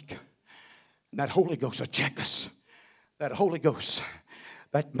speak. And that Holy Ghost will check us. That Holy Ghost,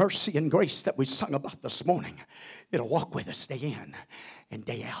 that mercy and grace that we sung about this morning, it'll walk with us day in and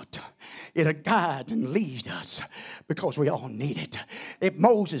day out. It'll guide and lead us because we all need it. If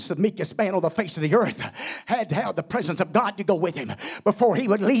Moses, the meekest man on the face of the earth, had to have the presence of God to go with him before he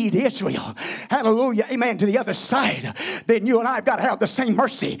would lead Israel, hallelujah, amen, to the other side, then you and I have got to have the same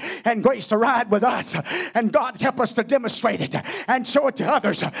mercy and grace to ride with us. And God help us to demonstrate it and show it to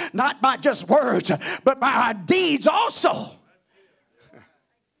others, not by just words, but by our deeds also.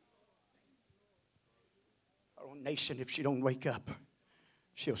 Nation, if she don't wake up,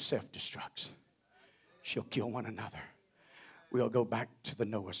 she'll self-destruct. She'll kill one another. We'll go back to the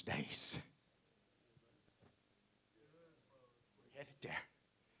Noah's days. We're headed there.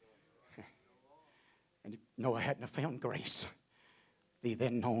 And if Noah hadn't found grace, the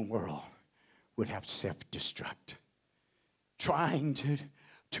then known world would have self-destruct, trying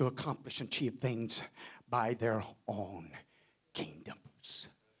to accomplish and achieve things by their own kingdoms,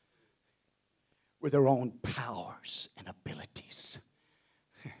 with their own powers and abilities.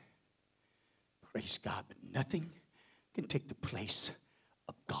 Praise God, but nothing can take the place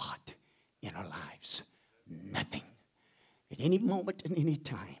of God in our lives. Nothing. at any moment and any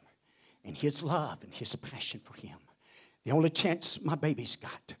time, and His love and His passion for Him. The only chance my baby's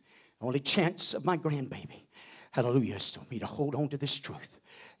got, the only chance of my grandbaby, hallelujah, is for me to hold on to this truth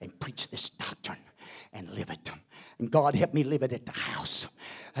and preach this doctrine and live it. And God help me live it at the house.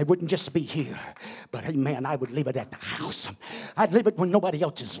 I wouldn't just be here, but amen, I would live it at the house. I'd live it when nobody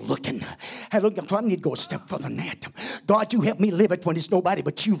else is looking. Hallelujah. I need to go a step further than that. God, you help me live it when there's nobody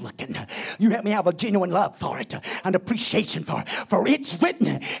but you looking. You help me have a genuine love for it, an appreciation for it. For it's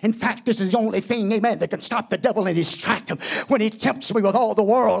written. In fact, this is the only thing, amen, that can stop the devil in his tracks when he tempts me with all the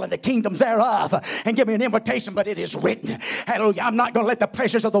world and the kingdoms thereof and give me an invitation, but it is written. Hallelujah. I'm not going to let the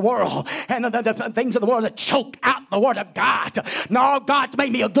pleasures of the world and the things of the world that choke out the word of God. No, God's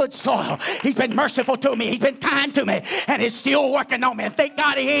made me a good soil. He's been merciful to me. He's been kind to me. And He's still working on me. And thank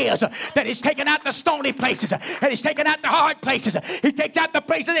God He is. That He's taken out the stony places. And He's taken out the hard places. He takes out the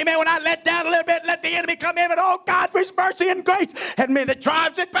places, amen, when I let down a little bit, let the enemy come in. But oh God, for His mercy and grace. And me that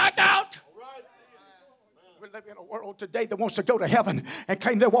drives it back out. We live in a world today that wants to go to heaven and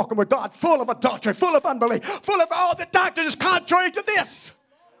claim they're walking with God, full of adultery, full of unbelief, full of all the doctrines contrary to this.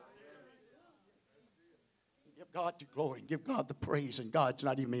 Give God the glory and give God the praise, and God's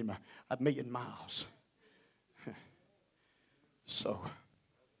not even a million miles. So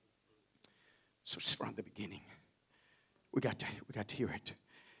from the beginning, we got to hear it.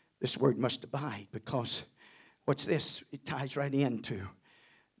 This word must abide, because what's this? It ties right into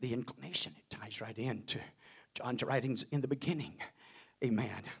the incarnation. It ties right into John's writings in the beginning.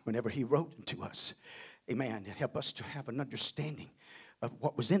 Amen. Whenever he wrote unto us, amen, and help us to have an understanding of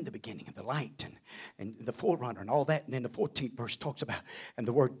what was in the beginning, and the light and the forerunner and all that. And then the 14th verse talks about, and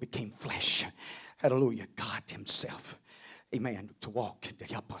the word became flesh. Hallelujah. God Himself, amen, to walk and to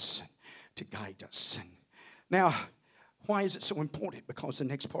help us and to guide us. And now, why is it so important? Because the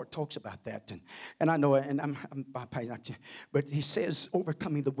next part talks about that. And I know, and I'm but he says,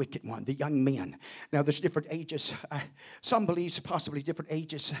 overcoming the wicked one, the young men. Now, there's different ages. Some believe possibly different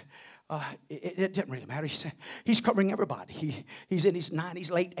ages. It doesn't really matter. He's covering everybody. He's in his 90s,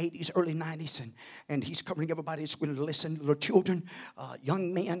 late 80s, early 90s, and he's covering everybody that's willing to listen. Little children,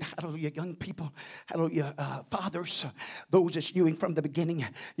 young men, hallelujah, young people, hallelujah, fathers, those that's knew Him from the beginning.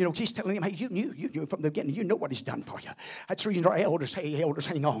 You know, He's telling them, hey, you knew Him from the beginning. You know what He's done for you. That's the reason our elders, hey, elders,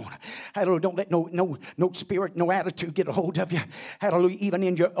 hang on. Hallelujah, don't let no spirit, no attitude get a hold of you. Hallelujah, even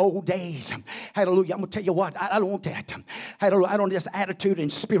in your old days. Hallelujah, I'm going to tell you what, I don't want that. Hallelujah, I don't want this attitude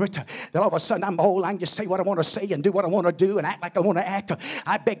and spirit that all of a sudden I'm old, I can just say what I want to say and do what I want to do and act like I want to act.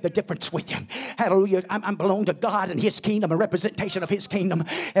 I beg the difference with you. Hallelujah. I belong to God and His kingdom, a representation of His kingdom.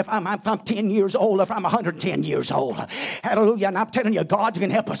 If I'm 10 years old, if I'm 110 years old. Hallelujah. And I'm telling you, God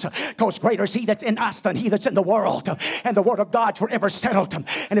can help us, because greater is He that's in us than he that's in the world. And the word of God's forever settled.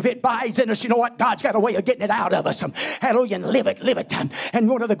 And if it abides in us, you know what? God's got a way of getting it out of us. Hallelujah. And live it. And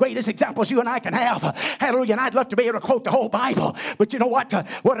one of the greatest examples you and I can have. Hallelujah. And I'd love to be able to quote the whole Bible. But you know what?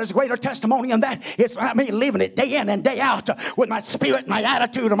 What is greater testimony on that? It's me living it day in and day out with my spirit, my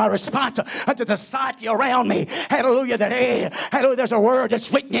attitude, and my response to the society around me. Hallelujah. That, hey, hallelujah, there's a word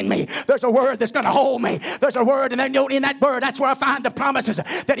that's written in me. There's a word that's going to hold me. There's a word, and then in that word, that's where I find the promises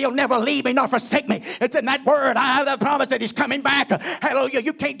that He'll never leave me nor forsake me. It's in that word. I have the promise that He's coming back. Hallelujah.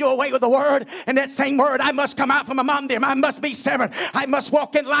 You can't do away with the word. And that same word, I must come out from among them. I must be severed. I must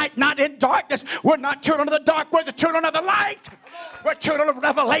walk in light, not in darkness. We're not children of the dark. We're the children of the light. We're children of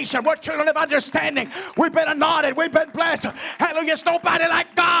revelation. We're children of understanding. We've been anointed. We've been blessed. Hallelujah. It's nobody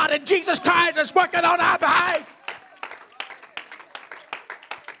like God, and Jesus Christ is working on our behalf.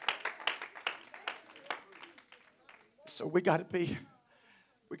 So we got to be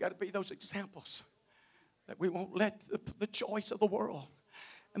those examples, that we won't let the joys of the world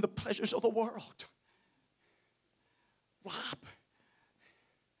and the pleasures of the world rob,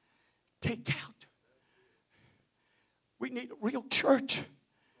 take out. We need a real church.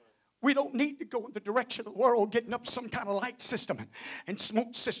 We don't need to go in the direction of the world, getting up some kind of light system and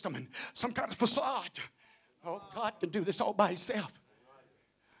smoke system and some kind of facade. Oh, God can do this all by Himself.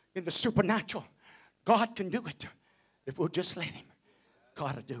 In the supernatural, God can do it if we'll just let Him.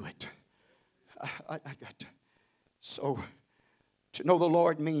 God will do it. I got to. So, to know the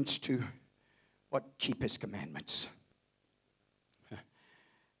Lord means to keep His commandments.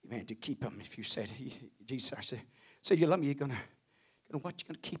 Man, to keep them. If you said, Jesus, I said, you love me, you're gonna what? You're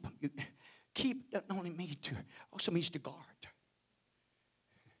gonna keep them. Keep doesn't only mean to, also means to guard.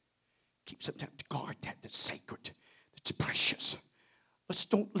 Keep sometimes to guard that's sacred, that's precious. Let's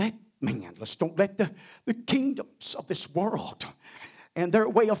don't let the kingdoms of this world and their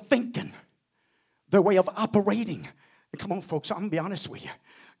way of thinking, their way of operating. And come on, folks, I'm gonna be honest with you.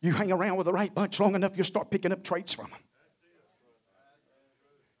 You hang around with the right bunch long enough, you'll start picking up traits from them.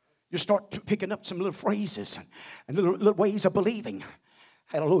 You start picking up some little phrases and little ways of believing.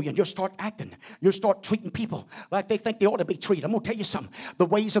 Hallelujah. And you'll start acting. You'll start treating people like they think they ought to be treated. I'm going to tell you something. The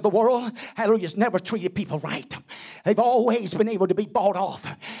ways of the world, hallelujah, has never treated people right. They've always been able to be bought off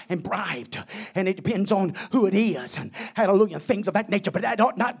and bribed. And it depends on who it is. And hallelujah, things of that nature. But that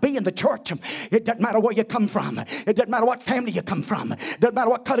ought not be in the church. It doesn't matter where you come from. It doesn't matter what family you come from. It doesn't matter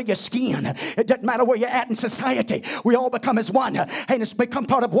what color your skin. It doesn't matter where you're at in society. We all become as one. And it's become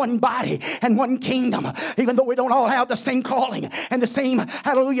part of one body and one kingdom. Even though we don't all have the same calling and the same,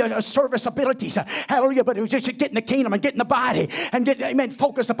 hallelujah, service abilities. Hallelujah, but it was just getting the kingdom and getting the body and get, amen,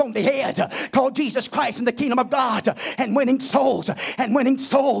 focused upon the head called Jesus Christ and the kingdom of God and winning souls and winning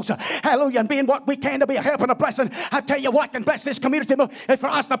souls. Hallelujah, and being what we can to be a help and a blessing. I tell you what can bless this community is for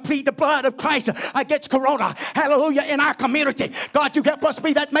us to plead the blood of Christ against corona. Hallelujah, in our community. God, you help us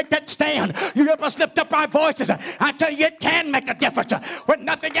be that, make that stand. You help us lift up our voices. I tell you, it can make a difference. When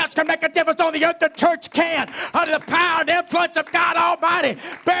nothing else can make a difference on the earth, the church can. Under the power and influence of God Almighty,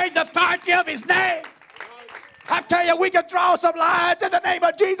 bearing the authority of His name. I tell you, we can draw some lines in the name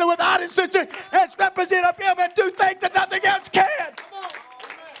of Jesus without insisting as representative of Him and do things that nothing else can.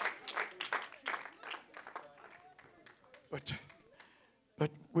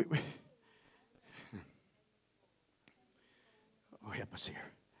 But we oh, help us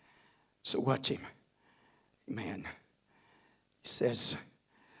here. So watch him. Amen. He says,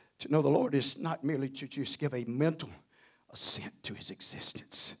 to know the Lord is not merely to just give a mental assent to His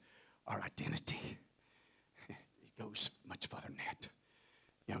existence, our identity. It goes much further than that.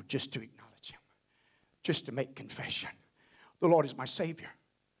 You know, just to acknowledge Him, just to make confession. The Lord is my Savior.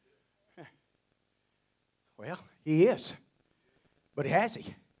 Well, He is. But has He?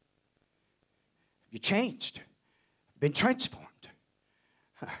 Have you changed? Been transformed?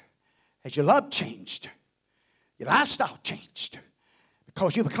 Has your love changed? Your lifestyle changed?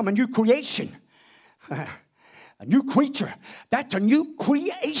 Because you become a new creation. A new creature. That's a new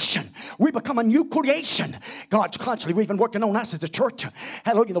creation. We become a new creation. God's constantly, we've been working on us as a church.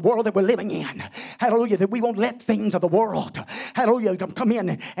 Hallelujah, the world that we're living in. Hallelujah, that we won't let things of the world, hallelujah, come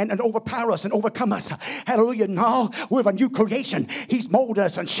in and overpower us and overcome us. Hallelujah, no, we're a new creation. He's molded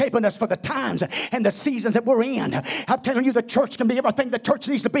us and shaping us for the times and the seasons that we're in. I'm telling you, the church can be everything the church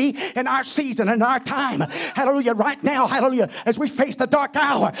needs to be in our season and our time. Hallelujah, right now, hallelujah, as we face the dark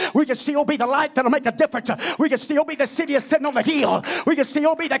hour, we can still be the light that'll make a difference. We can still be the city sitting on the hill. We can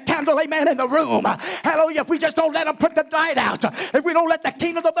still be the candle, amen, in the room. Hallelujah. If we just don't let them put the light out, if we don't let the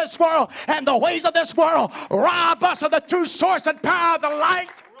kingdom of this world and the ways of this world rob us of the true source and power of the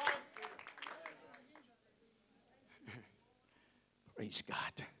light. Praise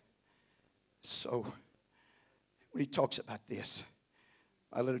God. So, when he talks about this,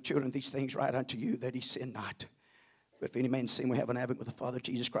 my little children, these things write unto you that he sin not. But if any man sin, we have an advocate with the Father,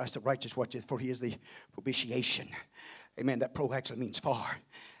 Jesus Christ, the righteous. Watch it, for He is the propitiation. Amen. That pro actually means far.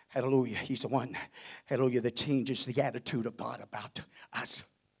 Hallelujah. He's the one, hallelujah, that changes the attitude of God about us.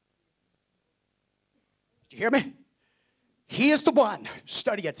 Did you hear me? He is the one.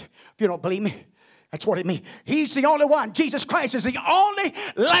 Study it. If you don't believe me, that's what it means. He's the only one. Jesus Christ is the only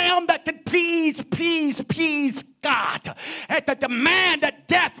Lamb that can please God. At the demand that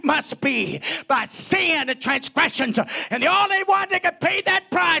death must be by sin and transgressions. And the only one that could pay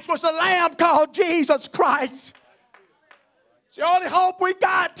that price was the Lamb called Jesus Christ. It's the only hope we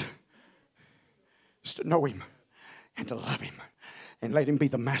got is to know Him and to love Him. And let Him be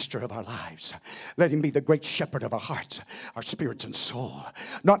the master of our lives. Let Him be the great shepherd of our hearts, our spirits and soul.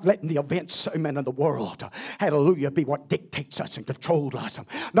 Not letting the events, amen, of the world, hallelujah, be what dictates us and controls us.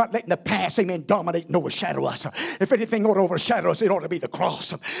 Not letting the past, amen, dominate and overshadow us. If anything ought to overshadow us, it ought to be the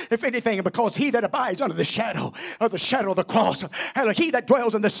cross. If anything, because he that abides under the shadow of the cross, hallelujah, he that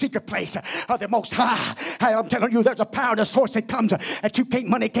dwells in the secret place of the Most High. I'm telling you, there's a power and a source that comes that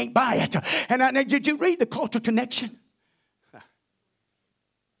money can't buy it. And did you read the cultural connection?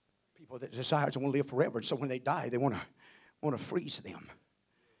 That desires to want to live forever, and so when they die, they want to freeze them,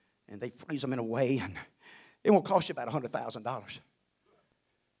 and they freeze them in a way, and it won't cost you about $100,000. Well,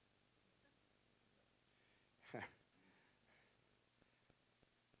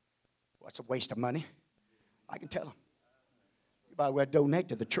 it's a waste of money. I can tell them. You might well donate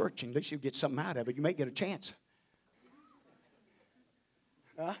to the church, and at least you get something out of it. You may get a chance.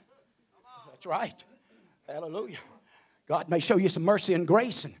 Huh? That's right. Hallelujah. God may show you some mercy and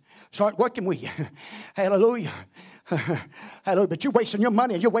grace and start working with you. Hallelujah. Hallelujah. But you're wasting your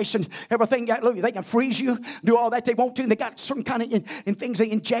money and you're wasting everything. Hallelujah. They can freeze you, do all that they want to. And they got certain kind of in things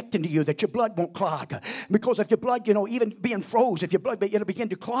they inject into you that your blood won't clog. Because if your blood, even being froze, if your blood, it'll begin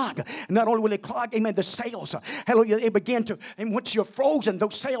to clog. And not only will it clog, amen, the cells. Hallelujah. They begin to, and once you're frozen,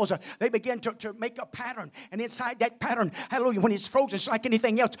 those cells, they begin to make a pattern. And inside that pattern, hallelujah, when it's frozen, it's like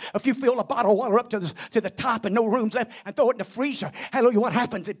anything else. If you fill a bottle of water up to the top and no room's left and throw it in the freezer, hallelujah, what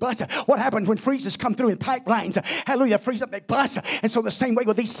happens? It busts. What happens when freezers come through in pipelines? Hallelujah, freeze up, they bust. And so the same way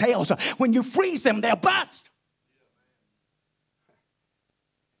with these cells, when you freeze them, they'll bust.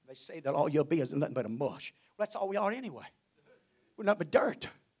 They say that all you'll be is nothing but a mush. Well, that's all we are anyway. We're nothing but dirt.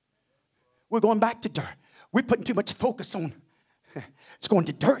 We're going back to dirt. We're putting too much focus on it's going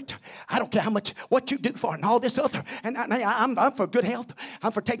to dirt. I don't care how much, what you do for it and all this other. And I'm for good health.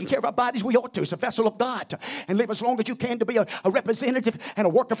 I'm for taking care of our bodies. We ought to. It's a vessel of God. And live as long as you can to be a representative and a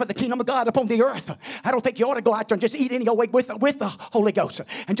worker for the kingdom of God upon the earth. I don't think you ought to go out there and just eat any old way with the Holy Ghost.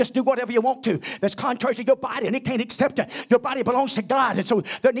 And just do whatever you want to. That's contrary to your body. And it can't accept it. Your body belongs to God. And so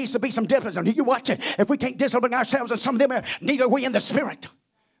there needs to be some discipline. You watch it. If we can't discipline ourselves and some of them, neither are we in the spirit.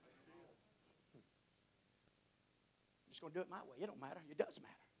 Do it my way. It don't matter. It does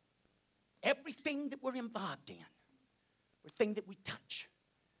matter. Everything that we're involved in, everything that we touch,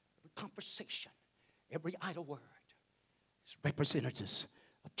 every conversation, every idle word is representatives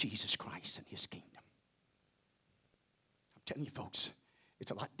of Jesus Christ and His kingdom. I'm telling you, folks,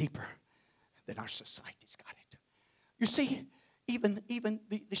 it's a lot deeper than our society's got it. You see, even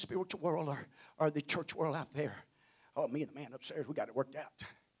the spiritual world or the church world out there, oh, me and the man upstairs, we got it worked out.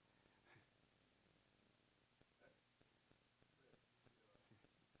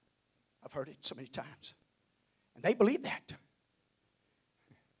 I've heard it so many times. And they believe that.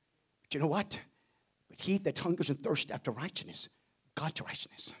 But you know what? But he that hungers and thirsts after righteousness, God's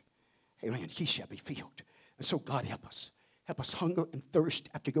righteousness, amen, he shall be filled. And so God help us. Help us hunger and thirst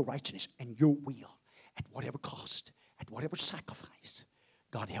after your righteousness and your will at whatever cost, at whatever sacrifice.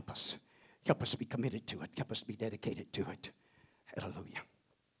 God help us. Help us be committed to it. Help us be dedicated to it. Hallelujah.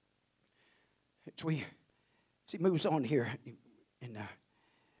 As he moves on here in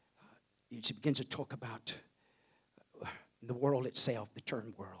he begins to talk about the world itself, the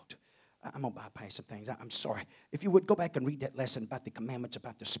term world. I'm going to bypass some things. I'm sorry. If you would go back and read that lesson about the commandments,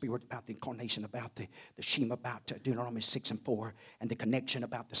 about the Spirit, about the incarnation, about the Shema, about Deuteronomy 6 and 4, and the connection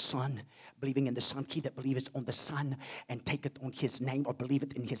about the Son, believing in the Son. He that believeth on the Son and taketh on His name or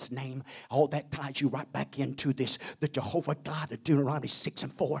believeth in His name, all that ties you right back into this, the Jehovah God of Deuteronomy 6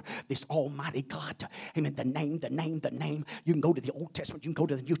 and 4, this Almighty God. Amen. The name. You can go to the Old Testament. You can go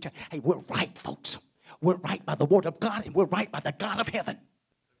to the New Testament. Hey, we're right, folks. We're right by the Word of God, and we're right by the God of heaven.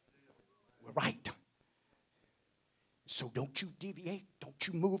 We're right. So don't you deviate. Don't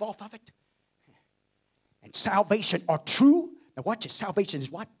you move off of it. And salvation are true. Now watch it. Salvation is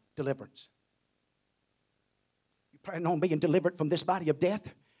what? Deliverance. You plan on being delivered from this body of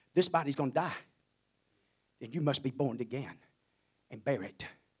death? This body's going to die. Then you must be born again and buried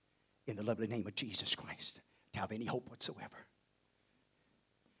in the lovely name of Jesus Christ to have any hope whatsoever.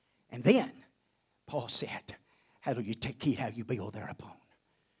 And then Paul said, how do you take heed how you build thereupon?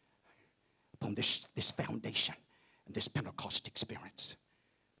 Upon this foundation and this Pentecost experience.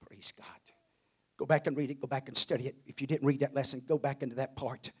 Praise God. Go back and read it. Go back and study it. If you didn't read that lesson, go back into that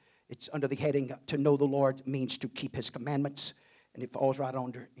part. It's under the heading, to know the Lord means to keep His commandments. And it falls right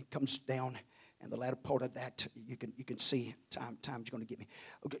under, it comes down. And the latter part of that, you can see, time's going to get me.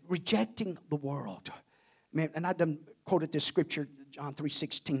 Okay, rejecting the world. Man, and I done quoted this scripture, John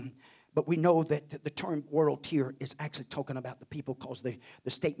 3:16. But we know that the term world here is actually talking about the people, because the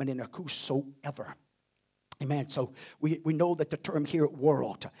statement in there, whosoever. Amen. So we know that the term here,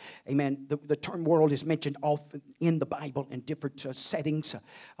 world, amen, the term world is mentioned often in the Bible in different settings.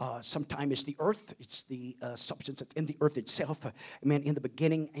 Sometimes it's the earth. It's the substance that's in the earth itself. Amen. In the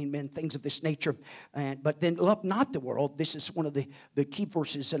beginning, amen, things of this nature. But then love not the world. This is one of the key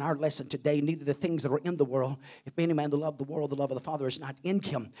verses in our lesson today. Neither the things that are in the world. If any man love the world, the love of the Father is not in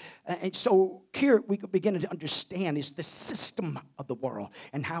him. And so here we begin to understand is the system of the world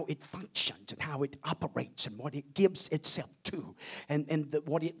and how it functions and how it operates. And what it gives itself to, and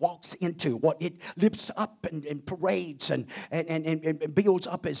what it walks into, what it lifts up and parades and builds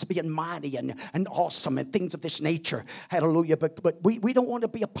up as being mighty and awesome and things of this nature. Hallelujah. But we don't want to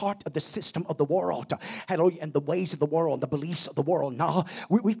be a part of the system of the world. Hallelujah. And the ways of the world, the beliefs of the world. No,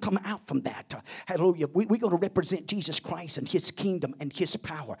 we've come out from that. Hallelujah. We're going to represent Jesus Christ and His kingdom and His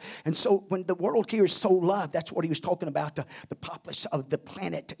power. And so when the world here is so loved, that's what he was talking about, the populace of the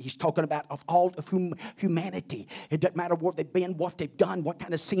planet. He's talking about of all of whom humanity humanity. It doesn't matter where they've been, what they've done, what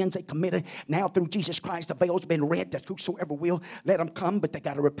kind of sins they committed. Now through Jesus Christ, the veil's been rent that whosoever will, let them come. But they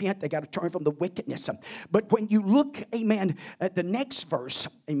got to repent. They got to turn from the wickedness. But when you look, amen, at the next verse,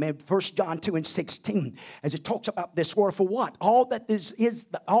 amen, 1 John 2 and 16, as it talks about this world, for what? All that is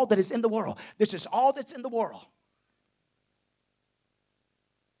all that is in the world. This is all that's in the world.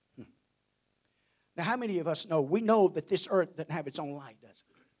 Now, how many of us know? We know that this earth doesn't have its own light, does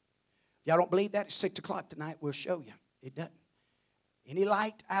it? If y'all don't believe that, at 6 o'clock tonight, we'll show you. It doesn't. Any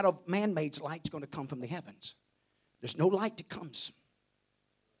light out of man-made light is going to come from the heavens. There's no light that comes.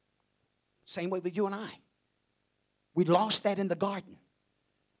 Same way with you and I. We lost that in the garden.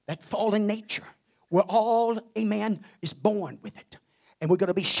 That fallen nature. We're all, amen, is born with it. And we're going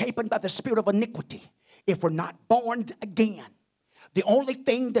to be shapen by the spirit of iniquity if we're not born again. The only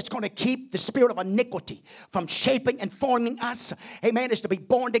thing that's going to keep the spirit of iniquity from shaping and forming us, amen, is to be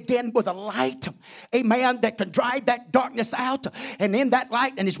born again with a light, amen, that can drive that darkness out. And in that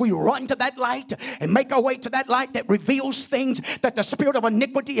light, and as we run to that light and make our way to that light that reveals things that the spirit of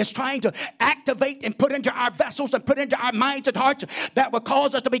iniquity is trying to activate and put into our vessels and put into our minds and hearts, that will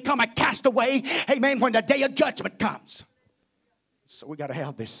cause us to become a castaway, amen, when the day of judgment comes. So we got to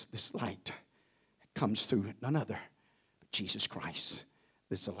have this light that comes through none other. Jesus Christ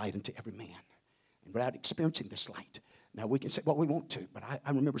is the light unto every man. And without experiencing this light, now we can say, well, we want to, but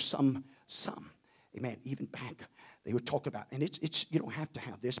I remember some, amen, even back, they were talking about, and it's you don't have to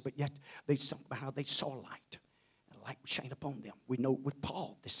have this, but yet they talk about how they saw light. A light would shine upon them. We know with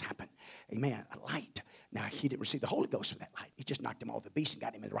Paul this happened. Amen, a light. Now, he didn't receive the Holy Ghost from that light. He just knocked him off the beast and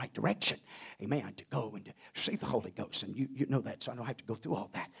got him in the right direction. Amen, to go and to receive the Holy Ghost. And you know that, so I don't have to go through all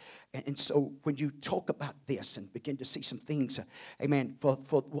that. And so when you talk about this and begin to see some things, amen, for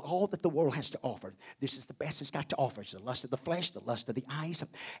all that the world has to offer, this is the best it's got to offer. It's the lust of the flesh, the lust of the eyes,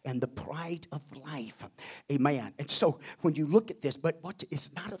 and the pride of life. Amen. And so when you look at this, but what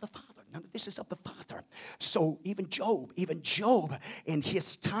is not of the Father? None of this is of the Father. So even Job, in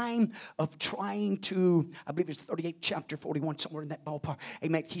his time of trying to, I believe it's 38 chapter 41, somewhere in that ballpark,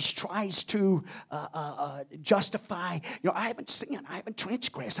 amen, he tries to justify, I haven't sinned, I haven't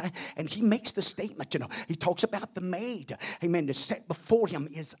transgressed. And he makes the statement, he talks about the maid, amen, to set before him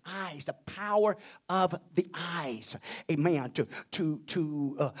his eyes, the power of the eyes, amen,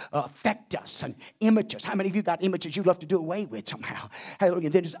 to affect us and images. How many of you got images you love to do away with somehow? Hallelujah.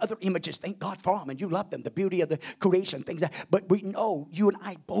 Then there's other images, thank God for them, and you love them, the beauty of the creation, things like that. But we know, you and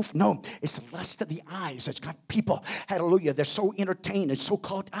I both know, it's the lust of the eyes that's got people, hallelujah, they're so entertained and so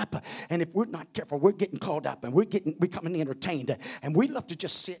caught up. And if we're not careful, we're getting caught up and we're becoming entertained. And we love to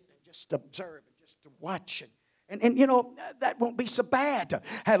just sit and just observe and just to watch and that won't be so bad,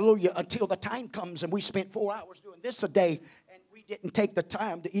 hallelujah, until the time comes and we spent 4 hours doing this a day and we didn't take the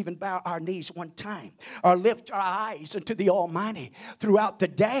time to even bow our knees one time or lift our eyes unto the Almighty throughout the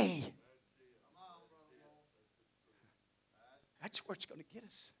day. That's where it's going to get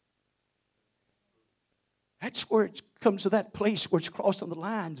us. That's where it comes to that place where it's crossing the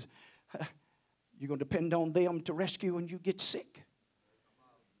lines. You're going to depend on them to rescue when you get sick.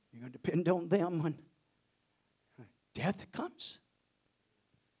 You're going to depend on them when death comes.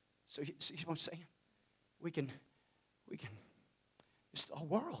 So you see what I'm saying? We can. It's a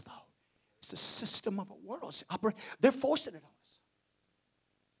world, though. It's a system of a world. They're forcing it on us.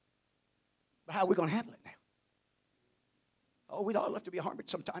 But how are we going to handle it now? Oh, we'd all love to be a hermit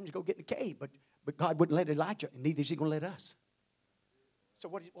sometimes, go get in a cave, but God wouldn't let Elijah, and neither is he going to let us. So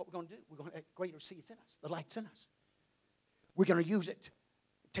what we're going to do? We're going to let greater seeds in us. The light's in us. We're going to use it,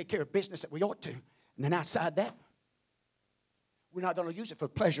 take care of business that we ought to, and then outside that, we're not going to use it for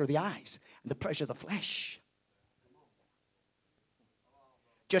the pleasure of the eyes and the pleasure of the flesh.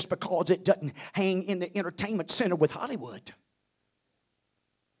 Just because it doesn't hang in the entertainment center with Hollywood.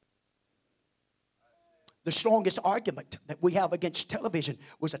 The strongest argument that we have against television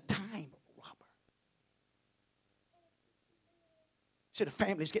was a time robber. See, the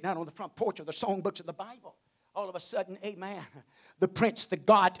family's getting out on the front porch of the songbooks of the Bible. All of a sudden, amen, the prince, the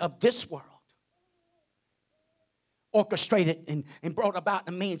god of this world, orchestrated and brought about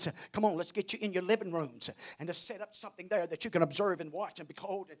the means. Come on, let's get you in your living rooms and to set up something there that you can observe and watch and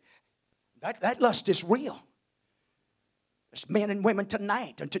behold. That lust is real. There's men and women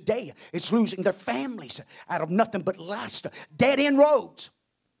tonight and today, it's losing their families out of nothing but lust. Dead end roads.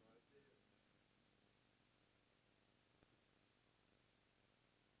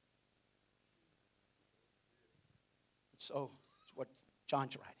 So, that's what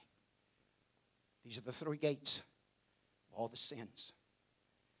John's writing. These are the 3 gates of all the sins.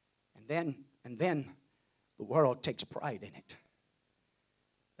 And then the world takes pride in it.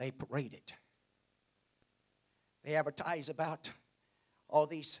 They parade it. They advertise about all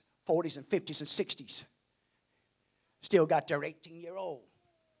these 40s and 50s and 60s. Still got their 18-year-old.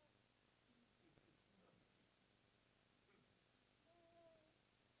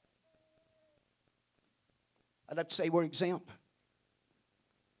 I'd like to say we're exempt.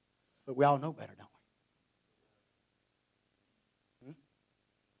 But we all know better, don't we?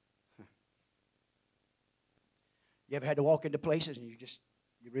 You ever had to walk into places and you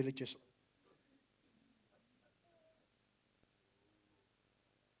really just...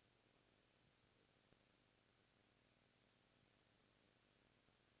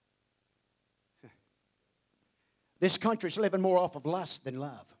 This country's living more off of lust than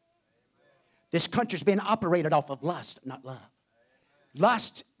love. This country's being operated off of lust, not love.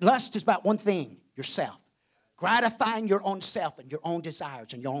 Lust is about one thing, yourself. Gratifying your own self and your own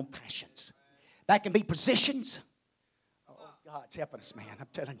desires and your own passions. That can be positions. Oh, God's helping us, man. I'm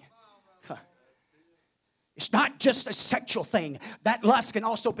telling you. It's not just a sexual thing. That lust can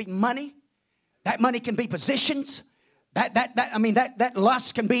also be money. That money can be positions. That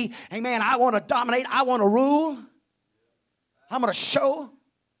lust can be, amen, I want to dominate. I want to rule. I'm going to show.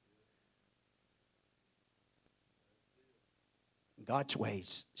 God's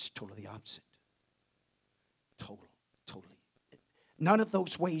ways is totally the opposite. Totally. None of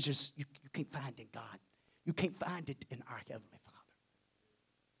those ways is you can't find in God. You can't find it in our Heavenly Father.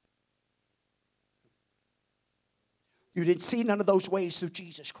 You didn't see none of those ways through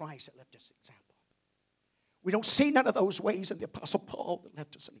Jesus Christ that left us an example. We don't see none of those ways in the Apostle Paul that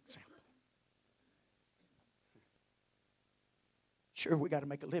left us an example. Sure, we got to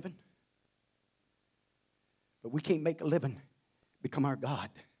make a living. But we can't make a living become our God.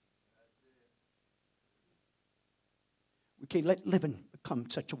 We can't let living become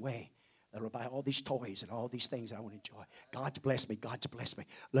such a way that will buy all these toys and all these things I want to enjoy. God's blessed me. God's blessed me.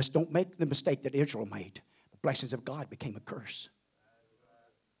 Let's don't make the mistake that Israel made. The blessings of God became a curse.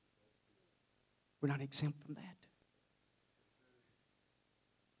 We're not exempt from that.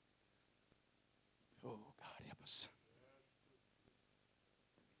 Oh, God, help us.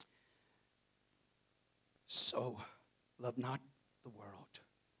 So, love not the world.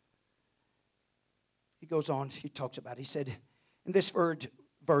 He goes on, he talks about it. He said, in this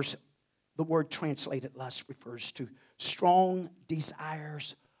verse, the word translated lust refers to strong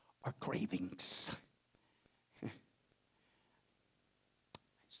desires or cravings.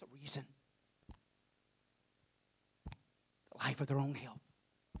 It's the reason. The life of their own health.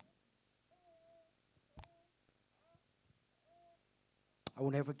 I will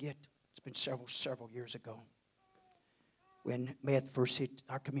never forget, it's been several years ago, when meth first hit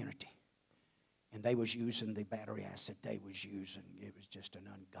our community. And they was using the battery acid they was using. It was just an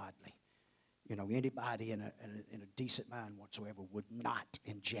ungodly. You know, anybody in a decent mind whatsoever would not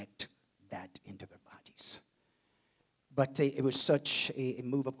inject that into their bodies. But it was such a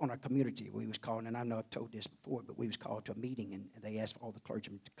move up on our community. We was called, and I know I've told this before, but we was called to a meeting, and they asked all the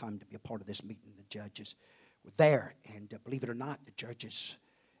clergymen to come to be a part of this meeting. The judges were there, and believe it or not, the judges,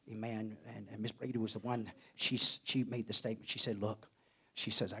 amen, and Miss Brady was the one, she made the statement. She said, look,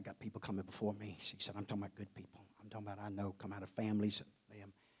 she says, I got people coming before me. She said, I'm talking about good people. I'm talking about, I know, come out of families.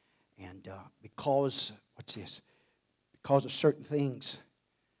 And because, what's this? Because of certain things,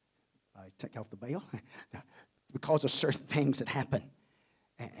 I take off the veil. Because of certain things that happen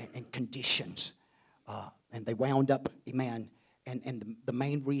and conditions. And they wound up, amen, and the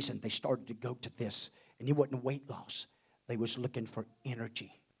main reason they started to go to this, and it wasn't weight loss. They was looking for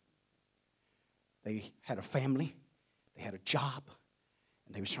energy. They had a family. They had a job.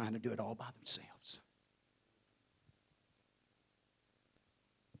 And they was trying to do it all by themselves.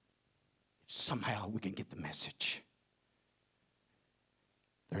 Somehow we can get the message.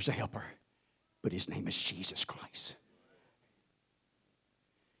 There's a helper, but his name is Jesus Christ.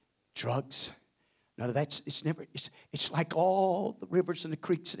 Drugs, none of that. It's like all the rivers and the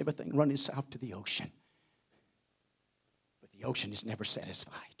creeks and everything running south to the ocean. But the ocean is never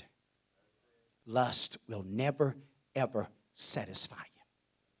satisfied. Lust will never, ever satisfy you,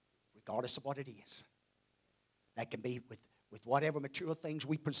 regardless of what it is. That can be with whatever material things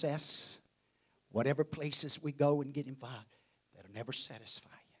we possess, whatever places we go and get involved. That'll never satisfy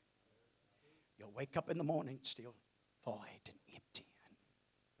you. You'll wake up in the morning still void and empty.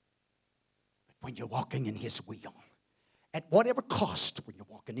 But when you're walking in His will, at whatever cost, when you're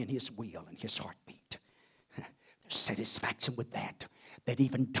walking in His will and His heartbeat, there's satisfaction with that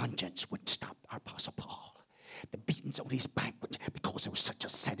even dungeons wouldn't stop our Apostle Paul. The beatings on his back, because there was such a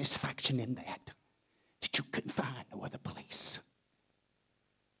satisfaction in that you couldn't find no other place.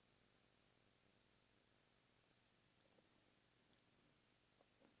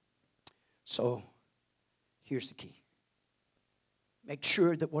 So, Here's the key. Make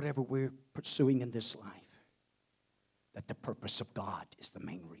sure that whatever we're pursuing in this life, that the purpose of God is the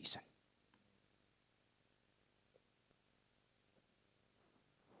main reason.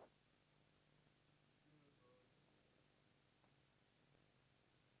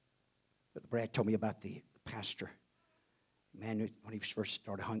 Brother Brad told me about the pastor, man, when he first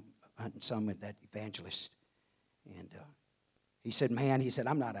started hunting some with that evangelist. And he said, man,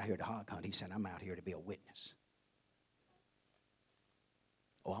 I'm not out here to hog hunt. He said, I'm out here to be a witness.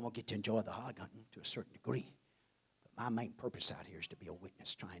 Oh, I'm going to get to enjoy the hog hunting to a certain degree. But my main purpose out here is to be a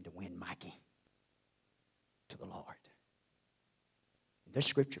witness, trying to win Mikey to the Lord. And there's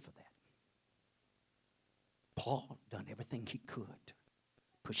scripture for that. Paul done everything he could,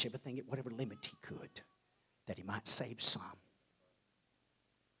 push everything at whatever limit he could, that he might save some.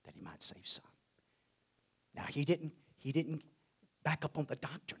 That he might save some. Now, he didn't back up on the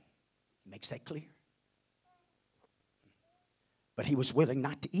doctrine. He makes that clear. But he was willing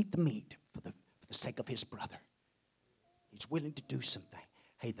not to eat the meat for the sake of his brother. He's willing to do something.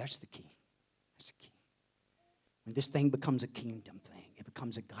 Hey, that's the key. That's the key. When this thing becomes a kingdom thing, it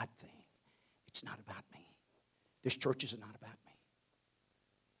becomes a God thing, it's not about me. This church is not about me.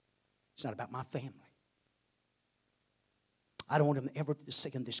 It's not about my family. I don't want them ever to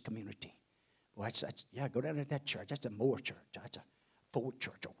say in this community, well, go down to that church. That's a Moore church. That's a Ford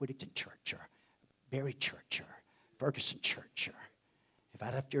church, or Whittington church, or Berry church, or Ferguson church. Or if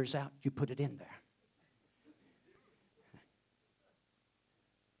I left yours out, you put it in there.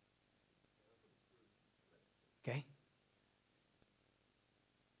 Okay?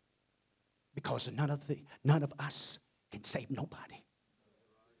 Because none of us can save nobody.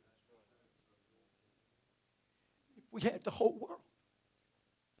 If we had the whole world,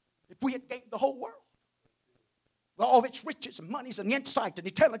 if we had gained the whole world, with all of its riches and monies and insight and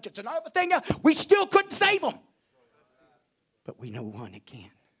intelligence and everything else, we still couldn't save them. But we know one that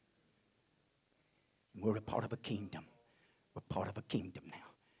can. And we're a part of a kingdom. We're part of a kingdom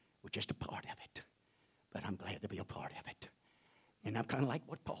now. We're just a part of it. But I'm glad to be a part of it. And I'm kind of like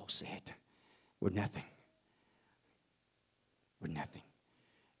what Paul said. We're nothing. We're nothing.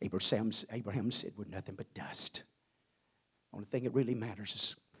 Abraham said we're nothing but dust. The only thing that really matters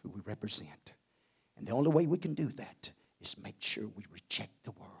is who we represent. And the only way we can do that is make sure we reject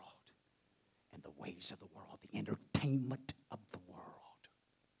the world and the ways of the world, the entertainment of the world.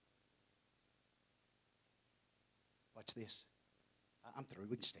 Watch this. I'm through.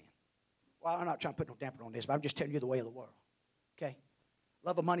 We can stand. Well, I'm not trying to put no damper on this, but I'm just telling you the way of the world. Okay?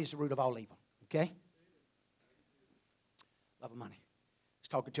 Love of money is the root of all evil. Okay? Love of money. I was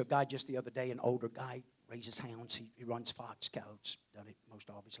talking to a guy just the other day, an older guy, raises hounds. He runs fox cows, done it most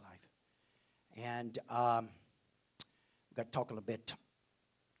of his life. And we got to talk a little bit.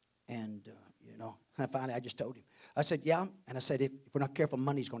 And, finally I just told him. I said, yeah. And I said, if we're not careful,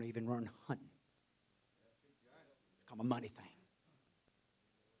 money's going to even run hunting. It's become a money thing.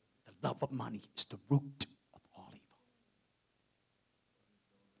 The love of money is the root of all evil.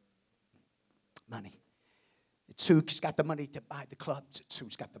 Money. It's who's got the money to buy the clubs. It's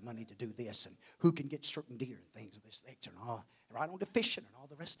who's got the money to do this. And who can get certain deer and things of this nature. And all, right on to fishing and all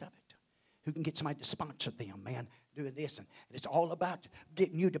the rest of it. Who can get somebody to sponsor them, man, doing this. And it's all about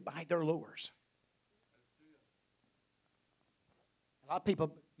getting you to buy their lures. A lot of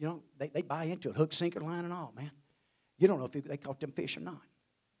people, they buy into it. Hook, sinker, line, and all, man. You don't know if they caught them fish or not.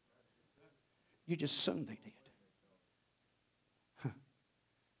 You just assume they did.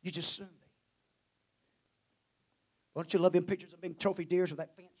 You just assume they did. Don't you love them pictures of them trophy deers with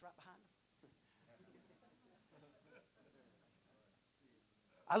that fence right behind them?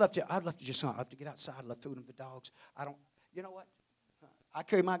 I'd love to just hunt. I'd love to get outside. I'd love food them the dogs. You know what? I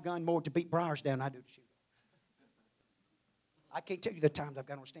carry my gun more to beat briars down than I do to shoot them. I can't tell you the times I've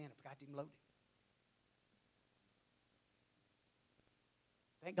got on stand and forgot to even load it.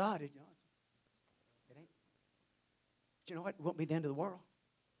 Thank God it ain't. But you know what? It won't be the end of the world.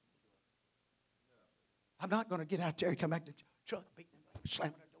 I'm not going to get out there and come back to the truck, beating them,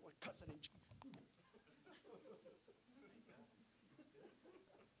 slamming the door, cussing and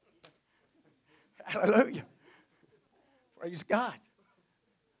hallelujah. Praise God.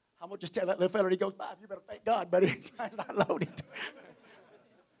 I'm going to just tell that little fella he goes by, you better thank God, buddy. It's not loaded.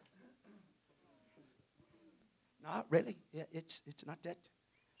 No, really. Yeah, it's not that.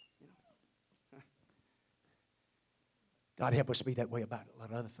 God help us be that way about a lot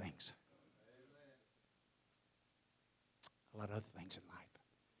of other things. A lot of other things in life.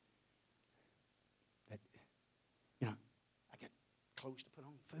 That, I got clothes to put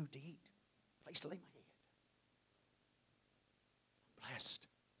on, food to eat, place to lay my head. I'm blessed.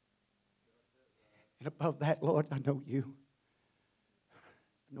 And above that, Lord, I know you.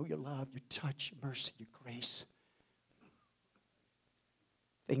 I know your love, your touch, your mercy, your grace.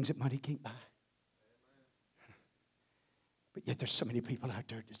 Things that money can't buy. But yet there's so many people out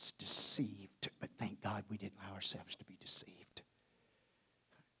there that's deceived. But thank God we didn't allow ourselves to be deceived.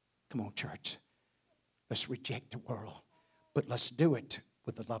 Come on, church. Let's reject the world. But let's do it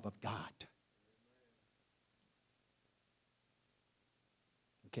with the love of God.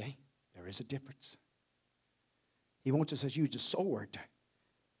 Okay? There is a difference. He wants us to use a sword.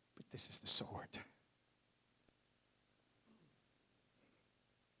 But this is the sword.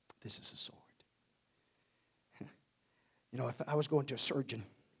 This is a sword. You know, if I was going to a surgeon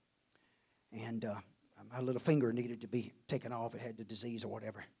and my little finger needed to be taken off, it had the disease or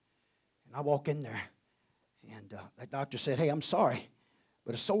whatever, and I walk in there and that doctor said, hey, I'm sorry,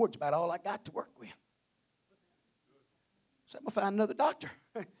 but a sword's about all I got to work with. So I'm going to find another doctor.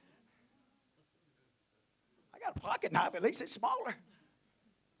 I got a pocket knife, at least it's smaller.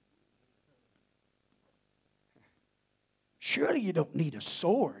 Surely you don't need a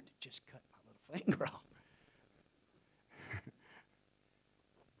sword to just cut my little finger off.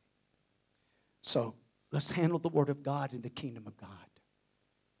 So let's handle the Word of God in the kingdom of God.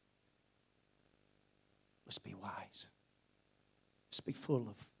 Let's be wise. Let's be full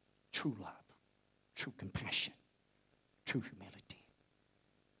of true love, true compassion, true humility.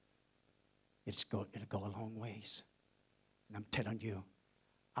 It'll go a long ways. And I'm telling you,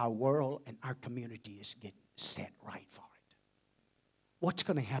 our world and our community is getting set right for it. What's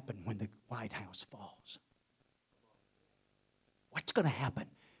going to happen when the White House falls? What's going to happen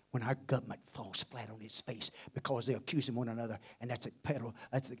when our government falls flat on its face because they're accusing one another, and that's a kettle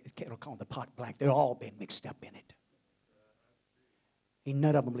calling the pot black. They're all been mixed up in it. Ain't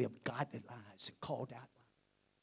none of them lived godly lives and called out